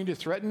 You're going to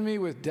threaten me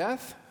with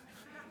death?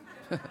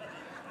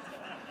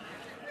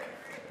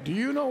 Do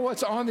you know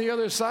what's on the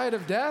other side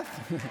of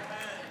death?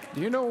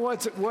 Do you know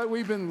what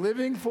we've been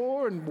living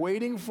for and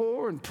waiting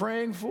for and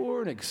praying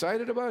for and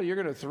excited about? You're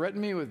going to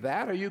threaten me with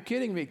that? Are you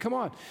kidding me? Come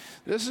on.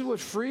 This is what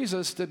frees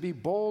us to be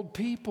bold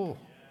people.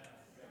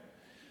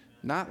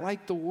 Not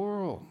like the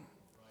world.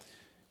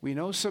 We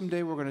know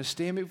someday we're going to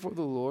stand before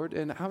the Lord.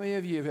 And how many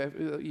of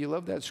you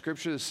love that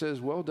scripture that says,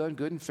 well done,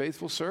 good and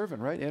faithful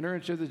servant, right? Enter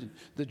into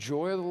the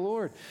joy of the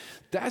Lord.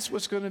 That's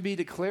what's going to be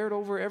declared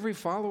over every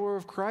follower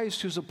of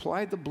Christ who's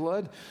applied the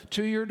blood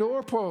to your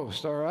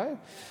doorpost, all right?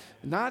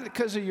 Not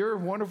because of your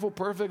wonderful,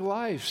 perfect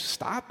life.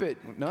 Stop it.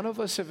 None of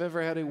us have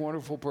ever had a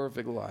wonderful,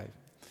 perfect life.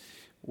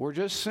 We're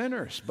just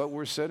sinners, but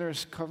we're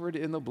sinners covered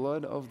in the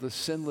blood of the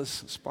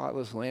sinless,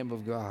 spotless Lamb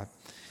of God.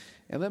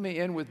 And let me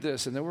end with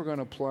this, and then we're going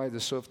to apply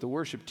this. So if the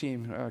worship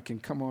team can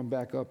come on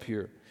back up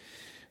here.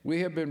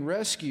 We have been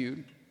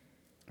rescued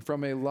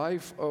from a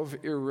life of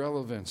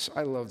irrelevance.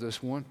 I love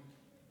this one.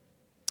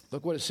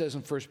 Look what it says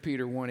in 1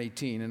 Peter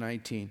 1:18 and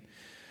 19.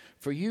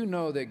 For you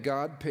know that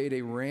God paid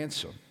a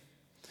ransom,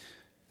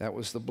 that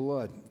was the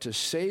blood, to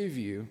save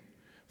you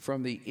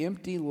from the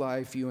empty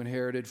life you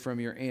inherited from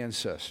your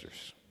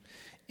ancestors.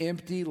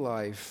 Empty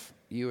life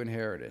you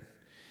inherited.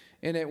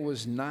 And it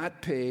was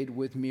not paid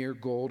with mere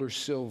gold or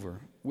silver,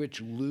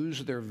 which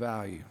lose their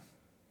value.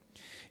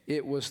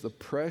 It was the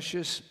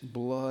precious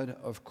blood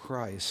of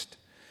Christ,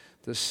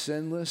 the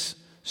sinless,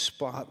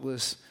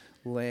 spotless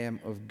Lamb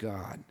of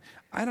God.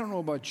 I don't know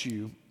about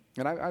you,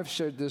 and I've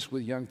shared this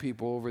with young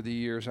people over the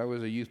years. I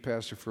was a youth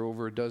pastor for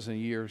over a dozen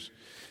years.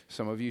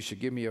 Some of you should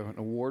give me an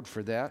award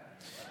for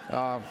that.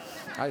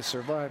 I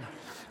survived.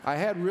 I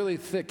had really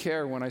thick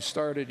hair when I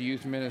started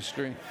youth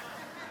ministry.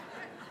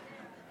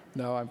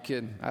 No, I'm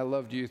kidding. I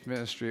loved youth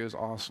ministry. It was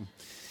awesome.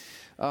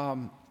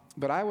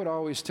 But I would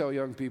always tell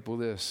young people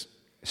this,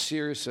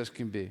 serious as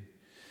can be.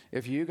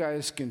 If you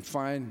guys can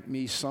find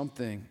me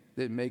something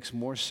that makes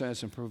more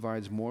sense and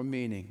provides more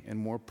meaning and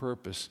more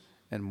purpose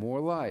and more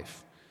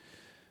life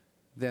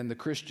than the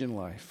Christian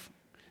life,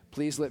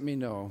 please let me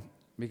know,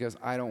 because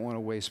I don't want to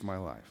waste my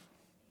life.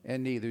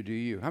 And neither do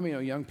you. How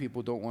many young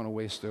people don't want to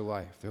waste their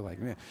life? They're like,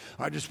 man,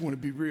 I just want to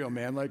be real,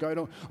 man. Like, I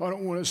don't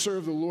want to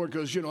serve the Lord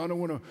because, I don't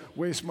want to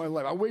waste my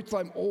life. I'll wait till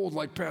I'm old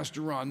like Pastor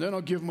Ron. Then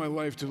I'll give my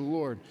life to the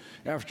Lord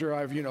after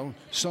I've,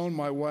 sown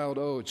my wild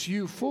oats.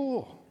 You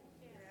fool.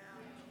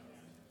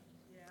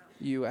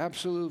 You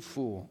absolute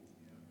fool.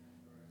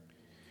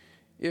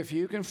 If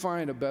you can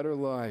find a better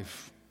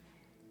life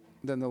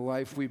than the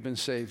life we've been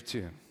saved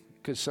to,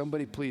 could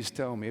somebody please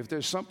tell me? If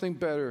there's something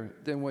better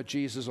than what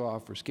Jesus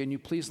offers, can you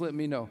please let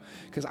me know?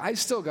 Because I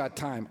still got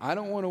time. I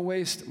don't want to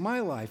waste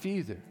my life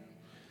either.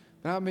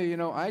 But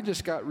I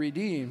just got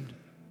redeemed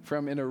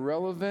from an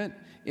irrelevant,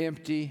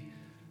 empty,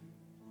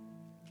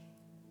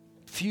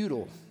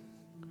 futile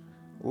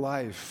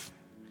life.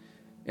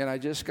 And I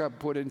just got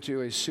put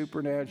into a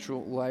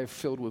supernatural life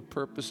filled with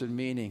purpose and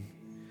meaning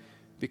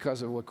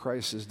because of what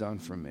Christ has done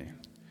for me.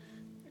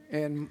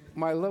 And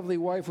my lovely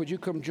wife, would you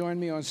come join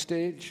me on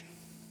stage?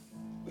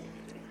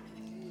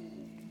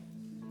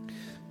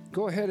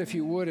 Go ahead, if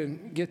you would,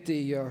 and get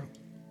the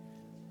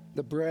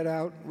bread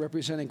out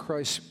representing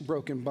Christ's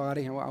broken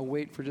body. I'll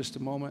wait for just a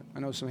moment.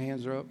 I know some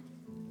hands are up.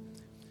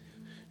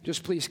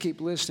 Just please keep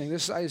listening.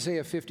 This is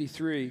Isaiah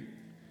 53,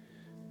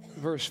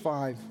 verse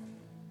 5.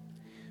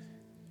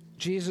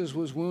 Jesus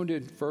was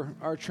wounded for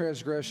our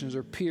transgressions,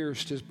 or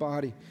pierced his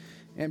body,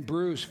 and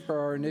bruised for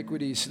our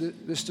iniquities.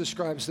 This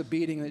describes the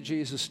beating that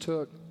Jesus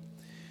took.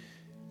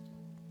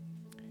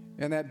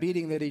 And that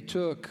beating that he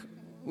took,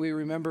 we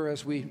remember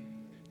as we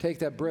take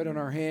that bread in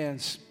our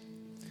hands,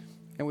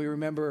 and we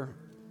remember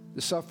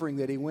the suffering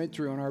that he went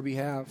through on our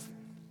behalf.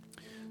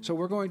 So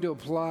we're going to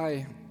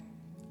apply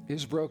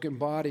his broken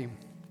body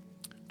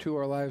to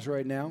our lives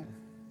right now.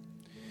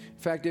 In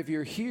fact, if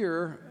you're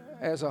here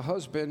as a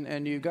husband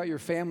and you've got your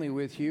family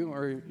with you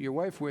or your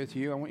wife with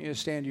you, I want you to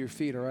stand to your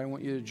feet, all right? I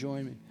want you to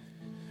join me.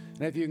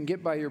 And if you can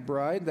get by your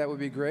bride, that would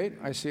be great.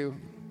 I see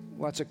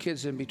lots of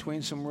kids in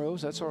between some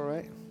rows. That's all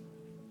right.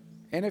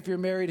 And if you're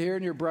married here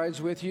and your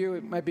bride's with you,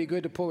 it might be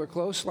good to pull her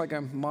close, like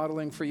I'm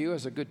modeling for you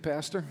as a good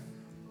pastor.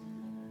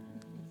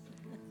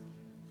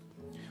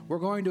 We're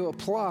going to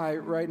apply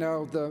right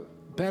now the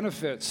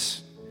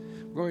benefits.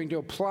 We're going to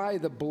apply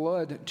the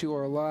blood to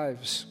our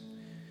lives.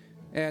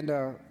 And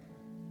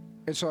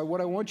so what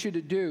I want you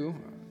to do,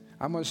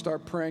 I'm going to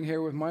start praying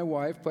here with my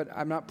wife, but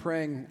I'm not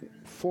praying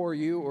for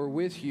you or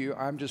with you.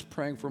 I'm just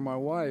praying for my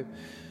wife.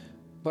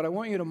 But I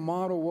want you to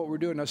model what we're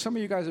doing. Now, some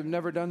of you guys have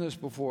never done this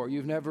before.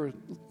 You've never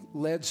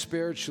led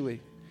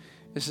spiritually.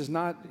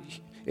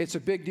 It's a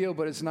big deal,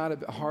 but it's not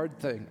a hard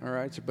thing, all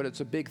right? But it's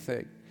a big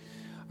thing.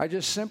 I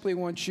just simply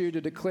want you to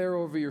declare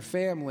over your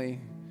family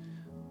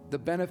the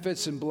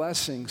benefits and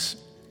blessings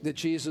that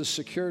Jesus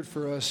secured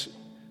for us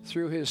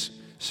through his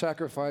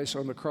sacrifice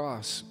on the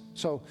cross.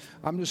 So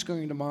I'm just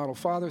going to model.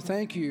 Father,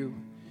 thank you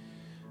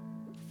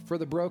for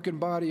the broken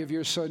body of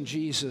your son,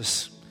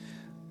 Jesus.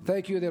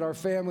 Thank you that our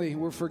family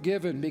were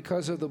forgiven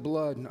because of the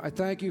blood. I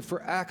thank you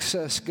for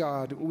access,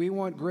 God. We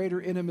want greater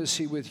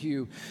intimacy with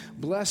you.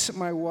 Bless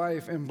my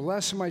wife and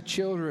bless my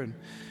children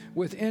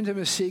with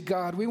intimacy,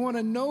 God. We want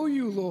to know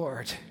you,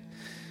 Lord.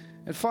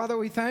 And Father,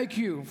 we thank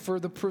you for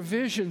the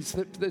provisions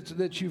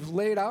that you've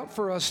laid out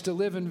for us to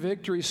live in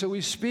victory. So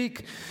we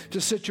speak to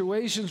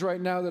situations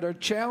right now that are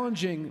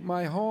challenging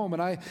my home.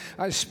 And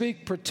I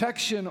speak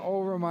protection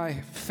over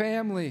my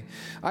family.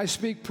 I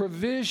speak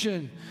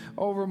provision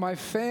over my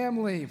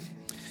family.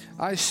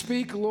 I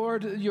speak,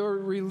 Lord, your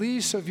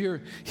release of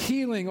your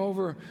healing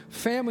over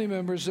family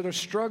members that are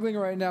struggling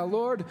right now.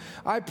 Lord,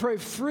 I pray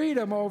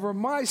freedom over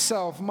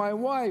myself, my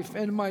wife,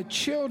 and my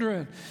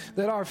children,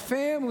 that our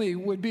family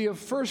would be a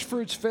first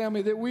fruits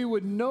family, that we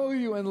would know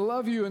you and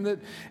love you, and that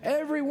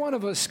every one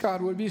of us,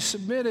 God, would be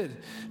submitted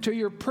to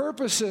your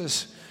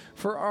purposes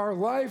for our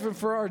life and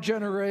for our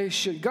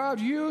generation. God,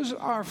 use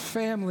our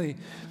family.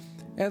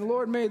 And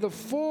Lord, may the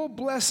full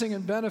blessing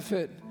and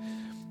benefit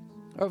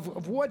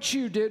of what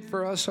you did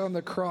for us on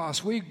the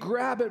cross, we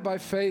grab it by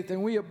faith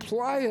and we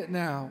apply it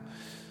now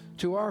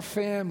to our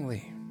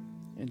family.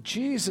 In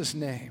Jesus'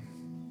 name.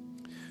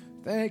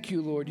 Thank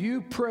you, Lord.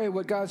 You pray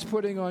what God's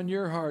putting on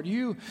your heart.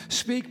 You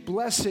speak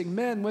blessing,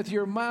 men, with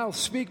your mouth.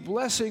 Speak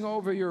blessing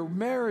over your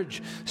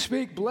marriage.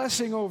 Speak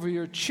blessing over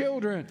your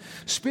children.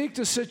 Speak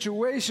to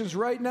situations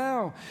right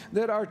now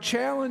that are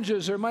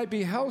challenges. There might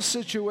be health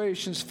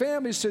situations,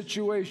 family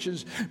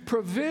situations,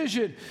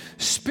 provision.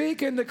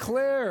 Speak and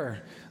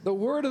declare the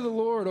word of the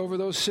Lord over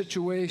those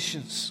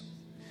situations.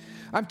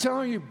 I'm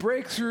telling you,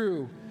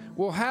 breakthrough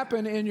will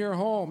happen in your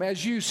home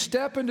as you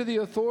step into the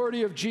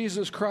authority of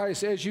Jesus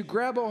Christ. As you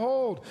grab a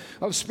hold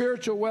of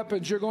spiritual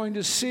weapons, you're going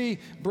to see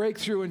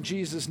breakthrough in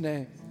Jesus'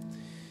 name.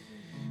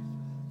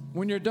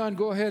 When you're done,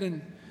 go ahead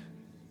and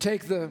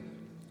take the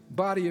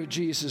body of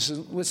Jesus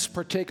and let's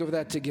partake of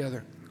that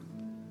together.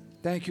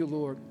 Thank you,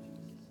 Lord.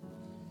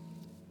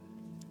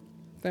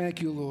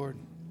 Thank you, Lord.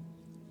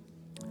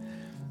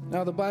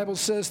 Now the Bible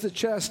says the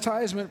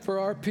chastisement for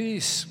our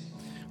peace,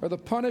 or the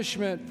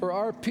punishment for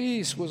our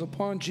peace, was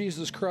upon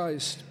Jesus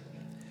Christ.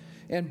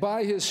 And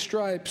by his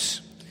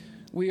stripes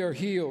we are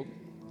healed.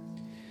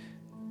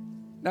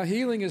 Now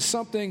healing is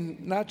something,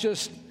 not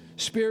just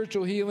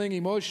spiritual healing,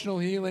 emotional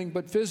healing,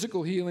 but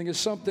physical healing is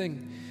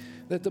something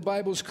that the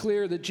Bible's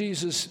clear that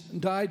Jesus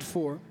died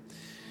for.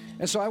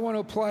 And so I want to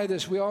apply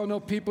this. We all know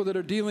people that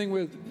are dealing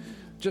with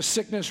just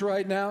sickness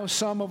right now.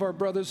 Some of our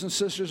brothers and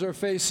sisters are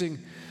facing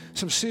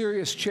some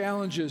serious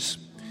challenges.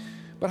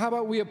 But how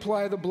about we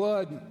apply the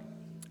blood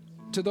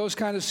to those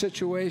kind of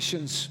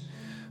situations?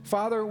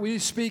 Father, we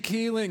speak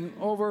healing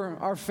over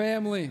our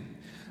family,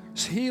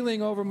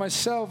 healing over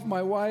myself,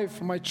 my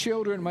wife, my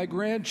children, my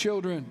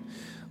grandchildren.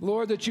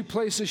 Lord, that you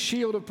place a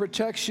shield of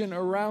protection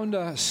around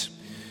us.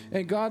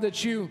 And God,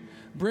 that you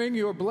bring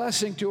your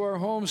blessing to our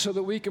homes so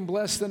that we can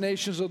bless the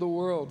nations of the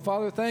world.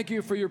 Father, thank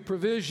you for your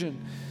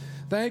provision.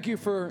 Thank you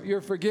for your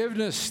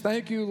forgiveness.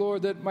 Thank you,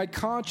 Lord, that my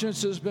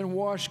conscience has been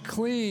washed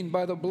clean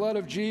by the blood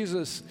of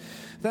Jesus.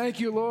 Thank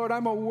you, Lord.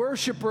 I'm a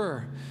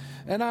worshiper,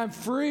 and I'm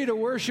free to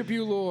worship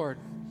you, Lord.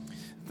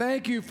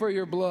 Thank you for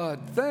your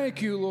blood.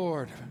 Thank you,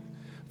 Lord,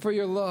 for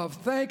your love.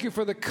 Thank you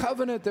for the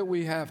covenant that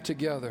we have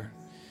together.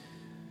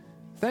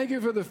 Thank you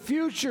for the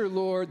future,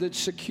 Lord, that's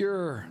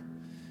secure.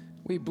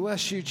 We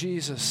bless you,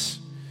 Jesus.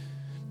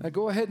 Now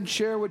go ahead and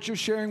share what you're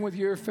sharing with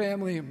your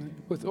family,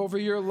 over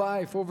your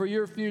life, over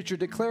your future.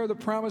 Declare the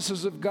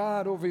promises of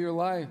God over your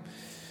life.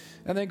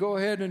 And then go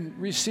ahead and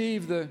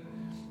receive the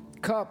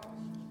cup.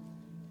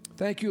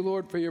 Thank you,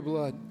 Lord, for your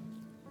blood.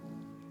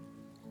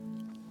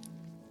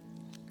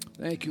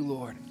 Thank you,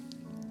 Lord.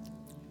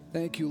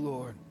 Thank you,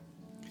 Lord.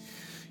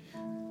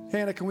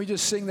 Hannah, can we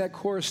just sing that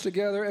chorus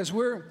together? As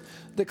we're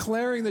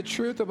declaring the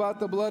truth about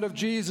the blood of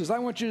Jesus, I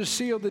want you to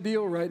seal the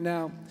deal right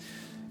now.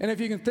 And if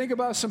you can think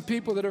about some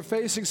people that are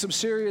facing some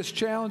serious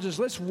challenges,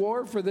 let's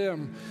war for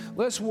them.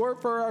 Let's war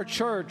for our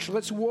church.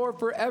 Let's war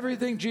for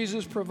everything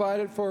Jesus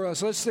provided for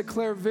us. Let's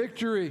declare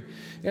victory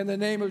in the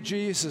name of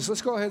Jesus.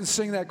 Let's go ahead and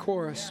sing that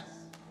chorus.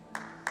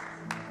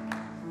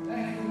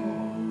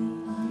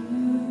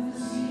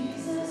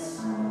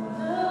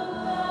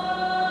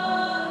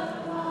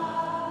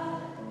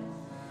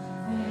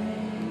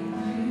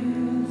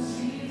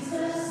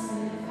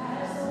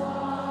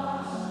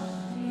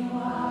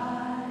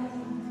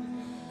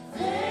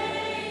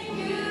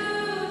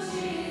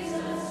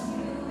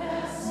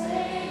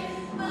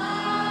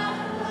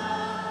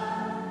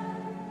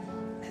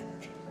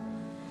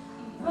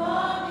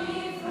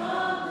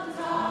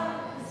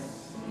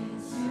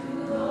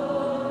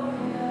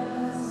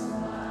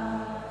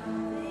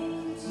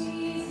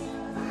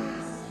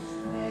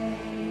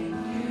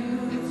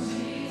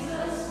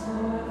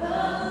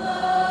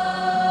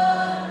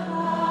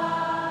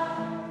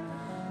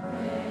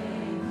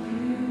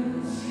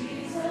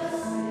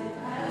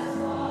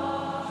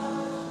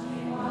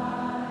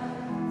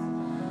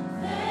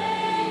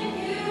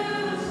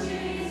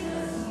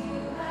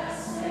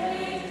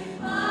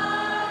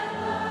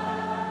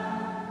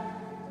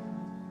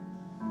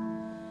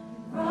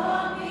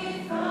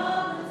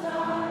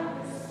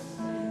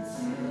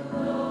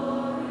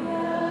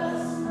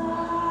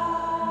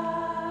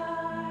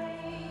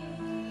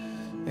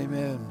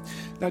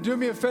 Now do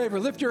me a favor,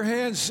 lift your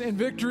hands in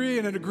victory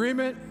and in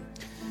agreement,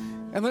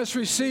 and let's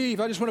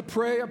receive. I just want to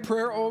pray a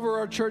prayer over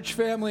our church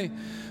family.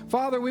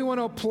 Father, we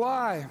want to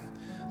apply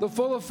the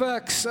full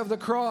effects of the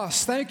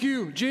cross. Thank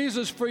you,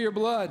 Jesus, for your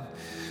blood.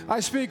 I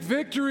speak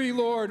victory,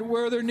 Lord,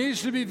 where there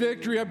needs to be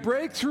victory. A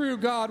breakthrough,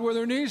 God, where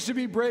there needs to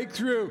be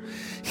breakthrough.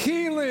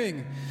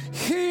 Healing,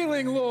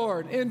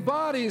 Lord, in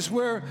bodies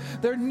where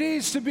there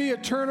needs to be a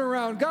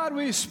turnaround. God,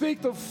 we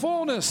speak the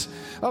fullness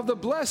of the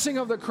blessing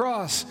of the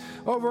cross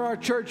over our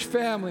church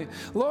family.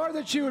 Lord,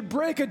 that you would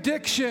break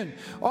addiction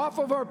off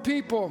of our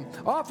people,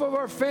 off of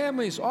our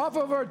families, off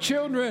of our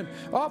children,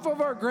 off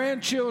of our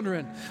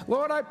grandchildren.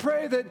 Lord, I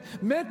pray that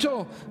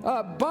mental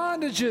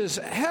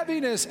bondages,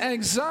 heaviness,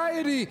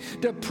 anxiety,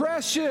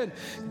 depression,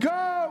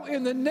 go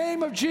in the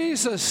name of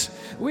Jesus.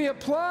 We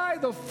apply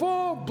the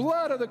full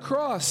blood of the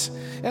cross.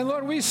 And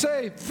Lord, we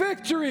say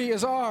victory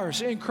is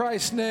ours in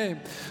Christ's name.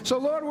 So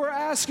Lord, we're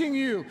asking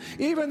you,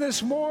 even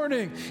this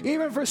morning,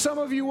 even for some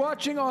of you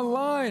watching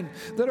online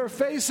that are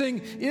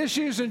facing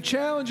issues and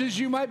challenges,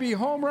 you might be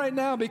home right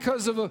now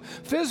because of a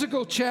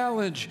physical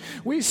challenge.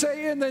 We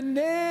say in the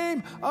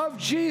name of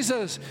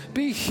Jesus,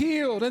 be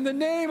healed. In the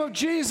name of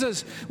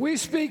Jesus, we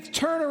speak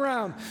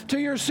turnaround to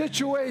your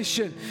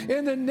situation.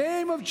 In the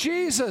name of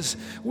Jesus,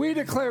 we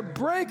declare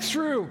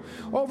breakthrough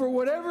over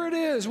whatever it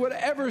is,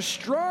 whatever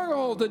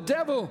stronghold the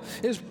devil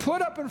is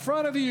put up in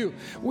front of you.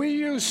 We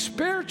use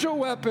spiritual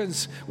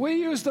weapons. We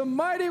use the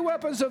mighty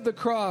weapons of the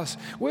cross.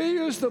 We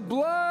use the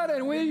blood,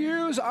 and we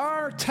use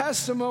our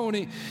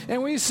testimony.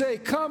 And we say,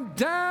 come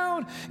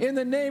down in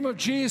the name of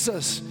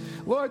Jesus.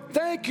 Lord,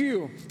 thank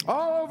you.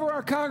 All over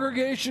our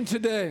congregation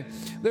today,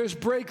 there's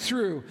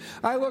breakthrough.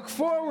 I look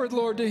forward,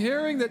 Lord, to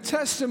hearing the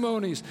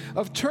testimonies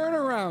of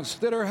turnarounds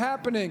that are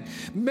happening.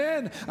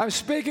 Men, I'm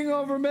speaking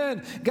over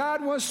men.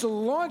 God wants to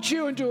launch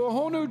you into a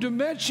whole new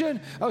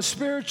dimension of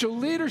spiritual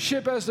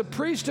leadership as the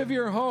priest of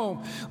your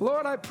home.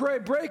 Lord, I pray,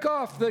 break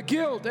off the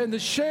guilt and the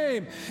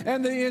shame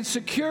and the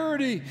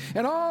insecurity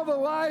and all the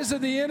lies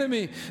of the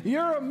enemy.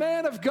 You're a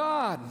man of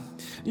God.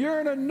 You're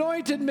an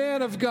anointed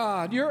man of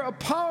God. You're a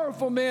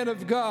powerful man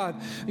of God.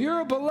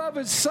 You're a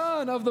beloved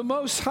son of the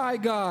Most High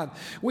God.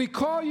 We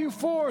call you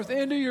forth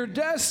into your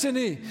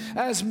destiny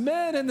as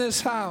men in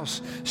this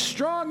house.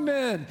 Strong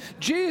men,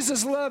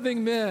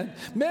 Jesus-loving men,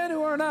 men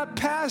who are not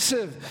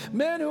passive,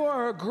 men who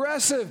are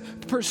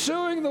aggressive,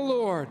 pursuing the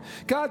Lord.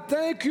 God,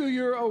 thank you.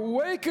 You're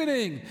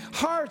awakening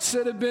hearts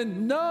that have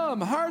been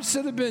numb, hearts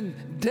that have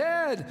been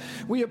dead.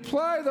 We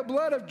apply the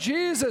blood of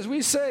Jesus.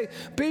 We say,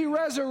 be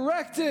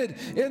resurrected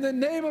in the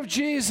name of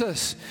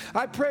Jesus.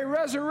 I pray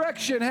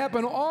resurrection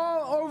happen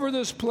all over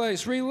this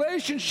place.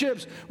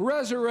 Relationships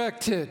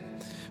resurrected.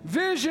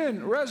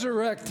 Vision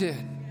resurrected.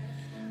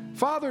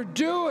 Father,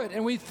 do it,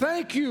 and we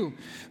thank you.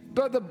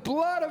 But the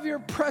blood of your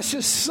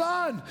precious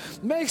Son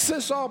makes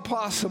this all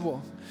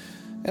possible.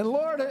 And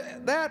Lord,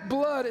 that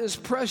blood is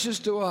precious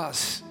to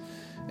us.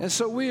 And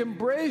so we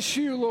embrace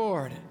you,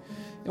 Lord,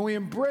 and we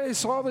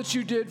embrace all that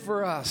you did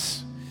for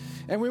us.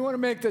 And we want to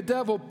make the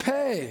devil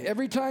pay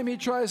every time he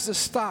tries to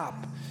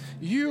stop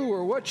you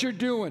or what you're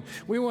doing.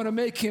 We want to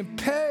make him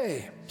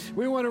pay.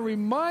 We want to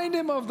remind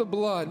him of the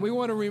blood. We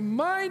want to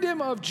remind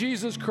him of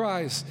Jesus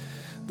Christ,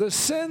 the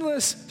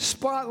sinless,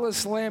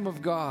 spotless Lamb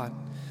of God.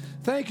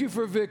 Thank you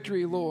for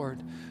victory,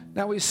 Lord.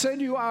 Now we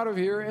send you out of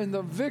here in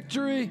the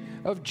victory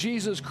of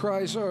Jesus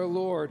Christ our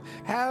Lord.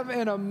 Have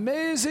an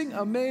amazing,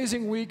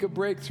 amazing week of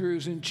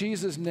breakthroughs in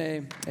Jesus'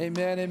 name.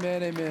 Amen,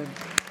 amen, amen.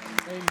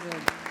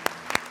 Amen.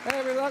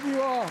 Hey, we love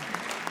you all.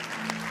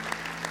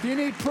 If you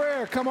need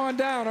prayer, come on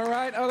down, all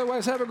right?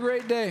 Otherwise, have a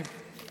great day.